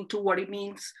into what it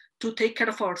means to take care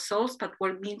of ourselves, but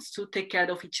what it means to take care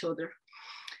of each other.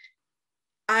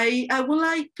 I would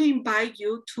like to invite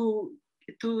you to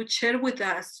share with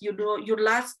us, you know, your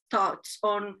last thoughts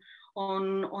on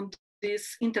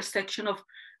this intersection of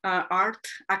art,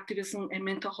 activism, and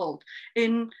mental health,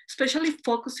 and especially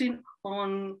focusing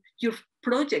on your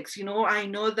projects. You know, I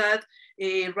know that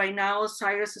right now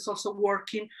Syrus is also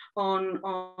working on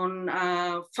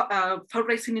a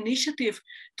fundraising initiative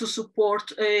to support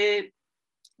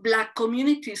Black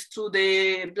communities through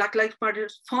the Black Lives Matter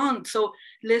Fund. So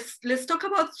let's talk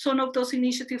about some of those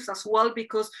initiatives as well,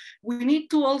 because we need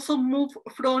to also move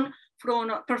from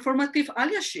performative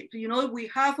allyship. You know, we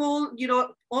have all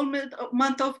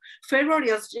month of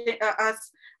February, as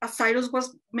Syrus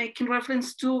was making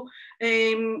reference to.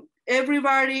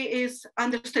 Everybody is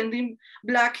understanding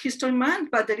Black History Month,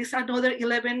 but there is another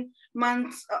 11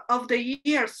 months of the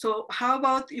year. So how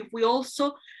about if we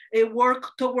also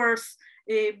work towards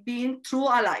being true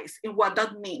allies and what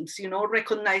that means, you know,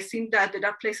 recognizing that there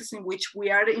are places in which we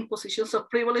are in positions of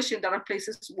privilege and there are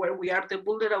places where we are the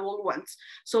vulnerable ones.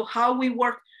 So how we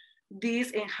work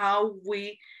this and how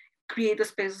we create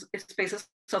spaces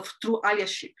of true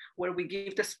allyship, where we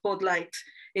give the spotlight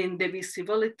and the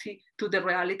visibility to the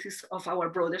realities of our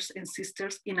brothers and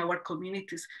sisters in our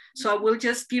communities. So I will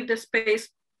just give the space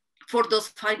for those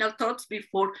final thoughts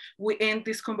before we end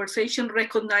this conversation,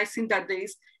 recognizing that there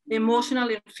is emotional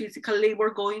and physical labor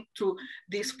going through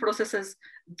these processes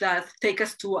that take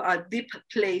us to a deep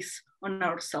place on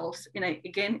ourselves. And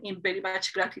again, in very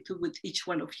much gratitude with each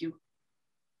one of you.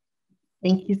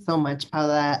 Thank you so much,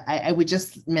 Paola. I would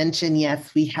just mention,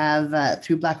 yes, we have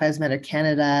through Black Lives Matter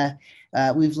Canada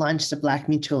we've launched a Black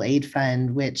Mutual Aid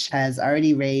Fund, which has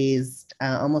already raised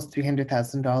almost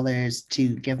 $300,000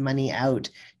 to give money out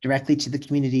directly to the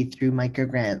community through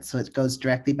microgrants. So it goes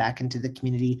directly back into the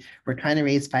community. We're trying to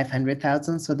raise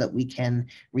 500,000 so that we can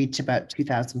reach about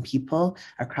 2,000 people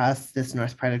across this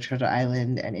north part of Turtle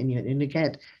Island and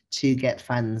Inuit to get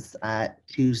funds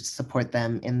to support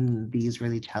them in these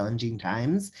really challenging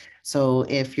times. So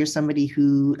if you're somebody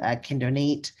who can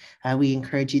donate, we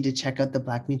encourage you to check out the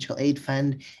Black Mutual Aid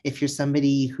Fund. If you're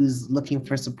somebody who's looking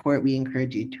for support, we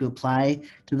encourage you to apply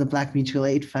to the Black Mutual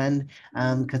Aid Fund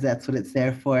because that's what it's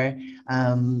there for.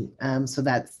 So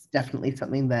that's definitely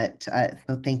something that,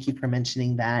 so thank you for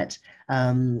mentioning that.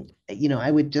 You know,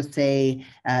 I would just say,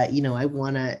 you know, I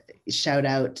want to shout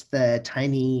out the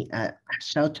tiny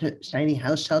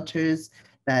house shelters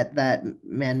that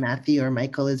man Matthew or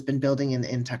Michael has been building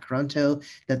in Toronto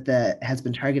that has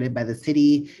been targeted by the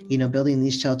city, you know, building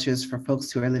these shelters for folks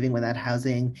who are living without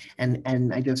housing.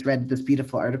 And I just read this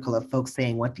beautiful article of folks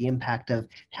saying what the impact of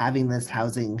having this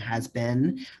housing has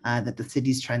been, that the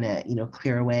city's trying to, you know,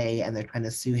 clear away and they're trying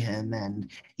to sue him.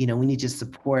 And, you know, we need to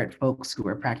support folks who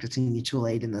are practicing mutual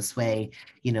aid in this way,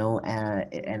 you know,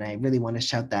 and I really want to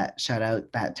shout out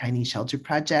that tiny shelter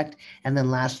project. And then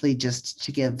lastly, just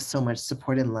to give so much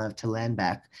support and love to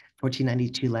Landback,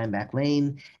 1492 Landback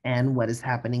Lane, and what is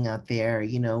happening out there,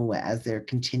 you know, as they're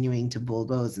continuing to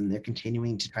bulldoze and they're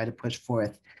continuing to try to push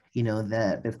forth, you know,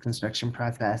 this construction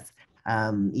process,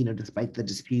 you know, despite the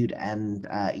dispute, and,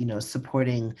 you know,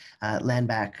 supporting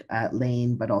Landback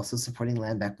Lane, but also supporting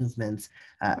Landback movements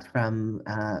from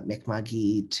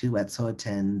Mi'kma'ki to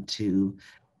Wet'suwet'en to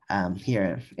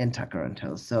here in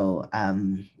Toronto. So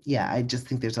yeah, I just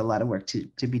think there's a lot of work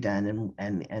to be done,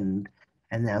 and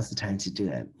now's the time to do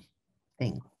it.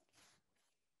 Thanks.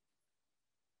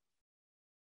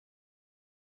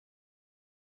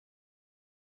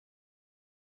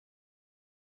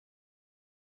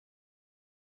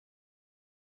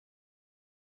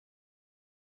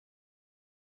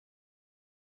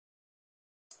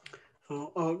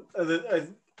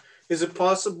 Is it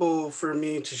possible for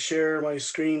me to share my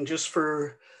screen just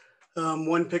for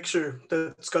one picture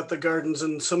that's got the gardens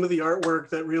and some of the artwork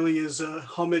that really is a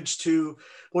homage to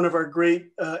one of our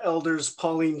great elders,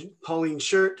 Pauline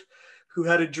Shirt, who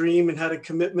had a dream and had a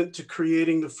commitment to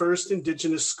creating the first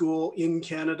Indigenous school in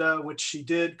Canada, which she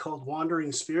did, called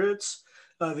Wandering Spirits.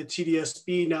 The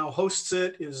TDSB now hosts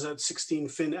it, is at 16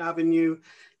 Finn Avenue.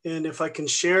 And if I can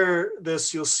share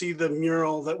this, you'll see the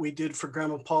mural that we did for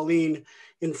Grandma Pauline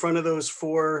in front of those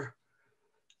four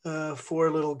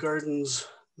little gardens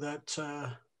that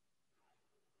are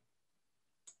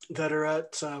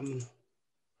at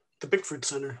the Bickford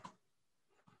Center.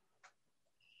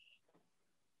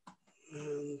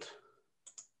 And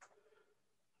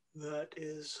that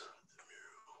is the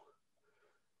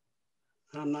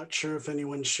mural. I'm not sure if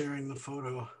anyone's sharing the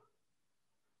photo.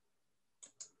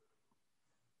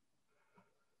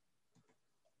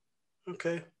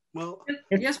 Okay, well.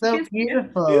 It's yes, so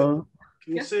beautiful.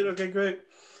 Can you see it? Okay, great.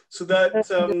 So that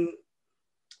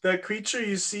that creature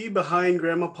you see behind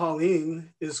Grandma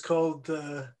Pauline is called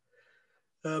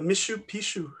Mishu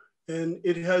Pishu, and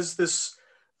it has this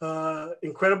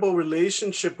incredible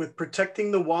relationship with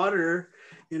protecting the water,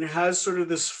 and it has sort of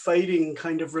this fighting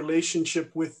kind of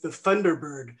relationship with the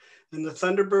thunderbird. And the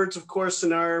thunderbirds, of course,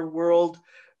 in our world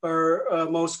are a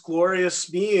most glorious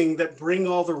being that bring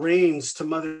all the rains to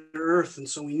Mother Earth, and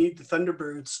so we need the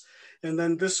thunderbirds. And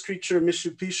then this creature,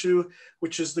 Mishu Pishu,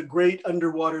 which is the great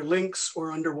underwater lynx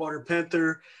or underwater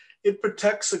panther, it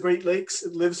protects the Great Lakes.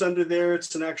 It lives under there.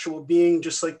 It's an actual being,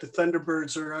 just like the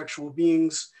thunderbirds are actual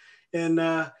beings. And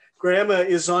Grandma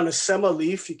is on a sema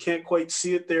leaf. You can't quite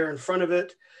see it there in front of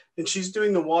it. And she's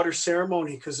doing the water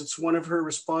ceremony because it's one of her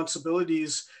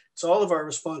responsibilities. It's all of our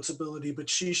responsibility, but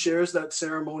she shares that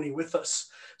ceremony with us.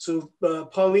 So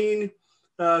Pauline,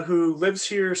 who lives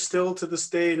here still to this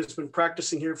day and has been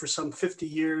practicing here for some 50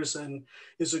 years and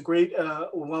is a great,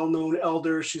 well-known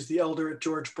elder. She's the elder at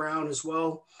George Brown as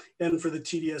well, and for the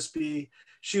TDSB.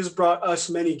 She has brought us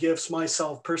many gifts,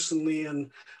 myself personally,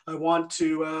 and I want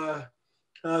to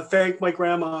thank my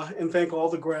grandma and thank all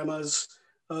the grandmas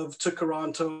of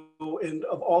Toronto and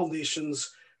of all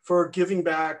nations for giving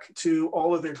back to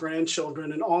all of their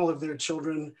grandchildren and all of their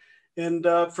children, and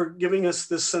for giving us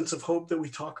this sense of hope that we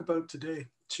talk about today.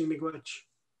 Chimigwech.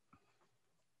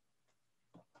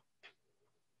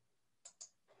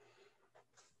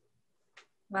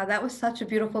 Wow, that was such a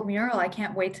beautiful mural. I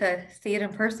can't wait to see it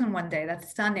in person one day.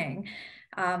 That's stunning.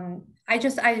 I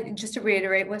just to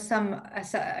reiterate what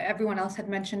everyone else had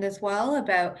mentioned as well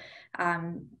about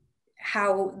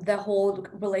how the whole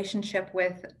relationship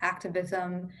with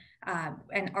activism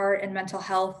and art and mental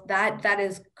health, that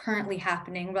is currently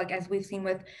happening, like as we've seen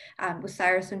with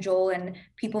Syrus and Joel and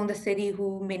people in the city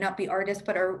who may not be artists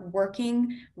but are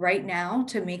working right now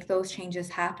to make those changes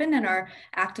happen and are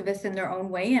activists in their own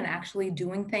way and actually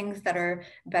doing things that are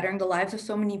bettering the lives of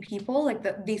so many people.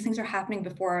 Like these things are happening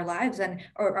before our lives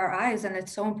or our eyes, and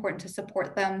it's so important to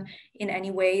support them in any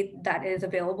way that is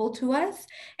available to us.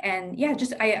 And yeah,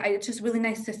 it's just really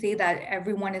nice to see that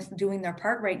everyone is doing their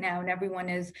part right now, and everyone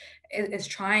is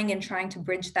trying to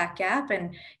bridge that gap.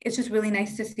 And it's just really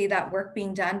nice to see that work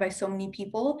being done by so many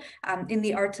people in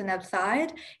the arts and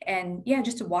outside. And yeah,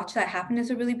 just to watch that happen is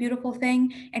a really beautiful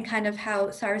thing. And kind of how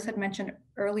Syrus had mentioned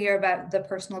earlier about the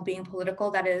personal being political,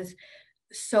 that is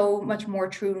so much more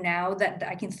true now, that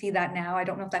I can see that now. I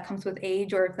don't know if that comes with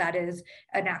age or if that is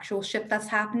an actual shift that's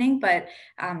happening, but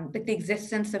like the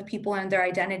existence of people and their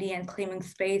identity and claiming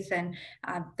space and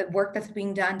the work that's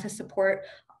being done to support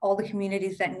all the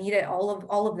communities that need it,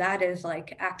 all of that is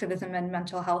like activism and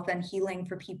mental health and healing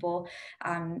for people.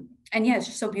 And yeah, it's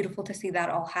just so beautiful to see that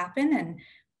all happen. And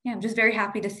yeah, I'm just very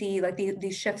happy to see like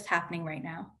these shifts happening right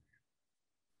now.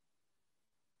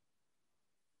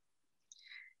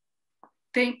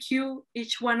 Thank you,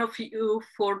 each one of you,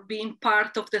 for being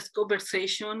part of this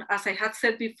conversation. As I had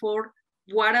said before,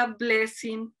 what a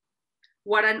blessing,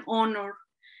 what an honor,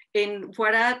 and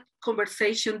what a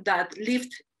conversation that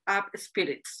lifts up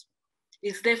spirits.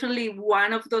 It's definitely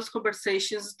one of those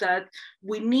conversations that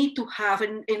we need to have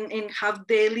and have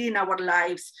daily in our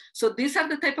lives. So these are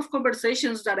the type of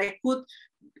conversations that I could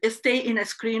stay in a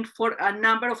screen for a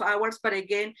number of hours, but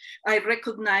again, I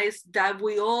recognize that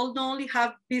we all not only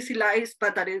have busy lives,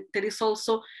 but that there is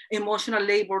also emotional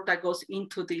labor that goes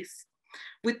into this.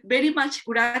 With very much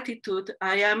gratitude,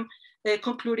 I am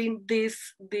concluding this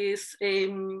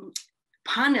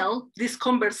panel, this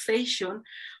conversation,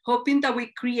 hoping that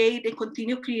we create and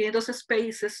continue creating those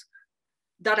spaces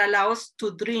that allow us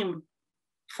to dream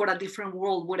for a different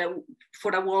world,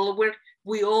 for a world where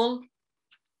we all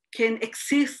can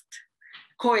exist,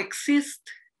 coexist,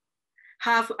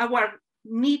 have our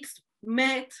needs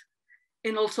met,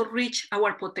 and also reach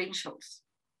our potentials,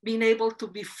 being able to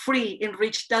be free and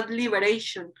reach that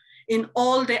liberation in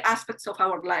all the aspects of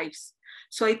our lives.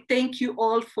 So I thank you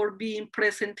all for being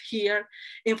present here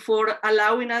and for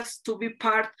allowing us to be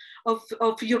part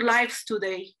of your lives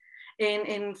today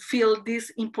and feel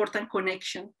this important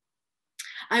connection.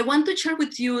 I want to share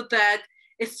with you that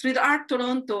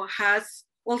StreetARToronto has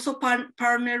also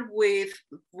partnered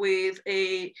with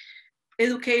a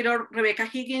educator, Rebecca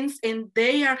Higgins, and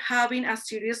they are having a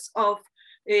series of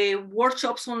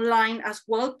workshops online as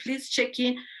well. Please check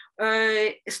in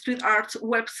Street Art's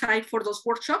website for those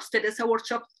workshops. There is a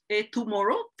workshop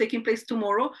taking place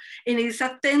tomorrow, and it's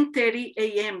at 10:30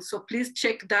 a.m. So please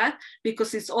check that,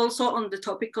 because it's also on the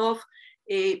topic of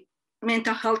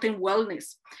mental health and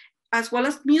wellness. As well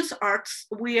as MUSE Arts,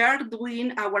 we are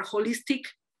doing our holistic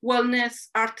wellness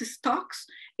artist talks,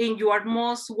 and you are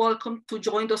most welcome to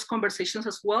join those conversations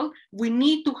as well. We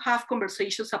need to have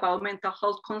conversations about mental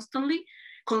health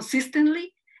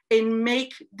consistently, and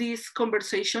make this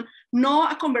conversation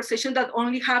not a conversation that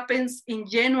only happens in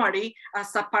January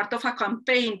as a part of a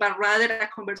campaign, but rather a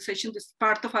conversation that's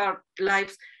part of our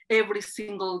lives every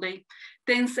single day.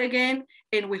 Thanks again,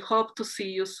 and we hope to see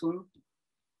you soon.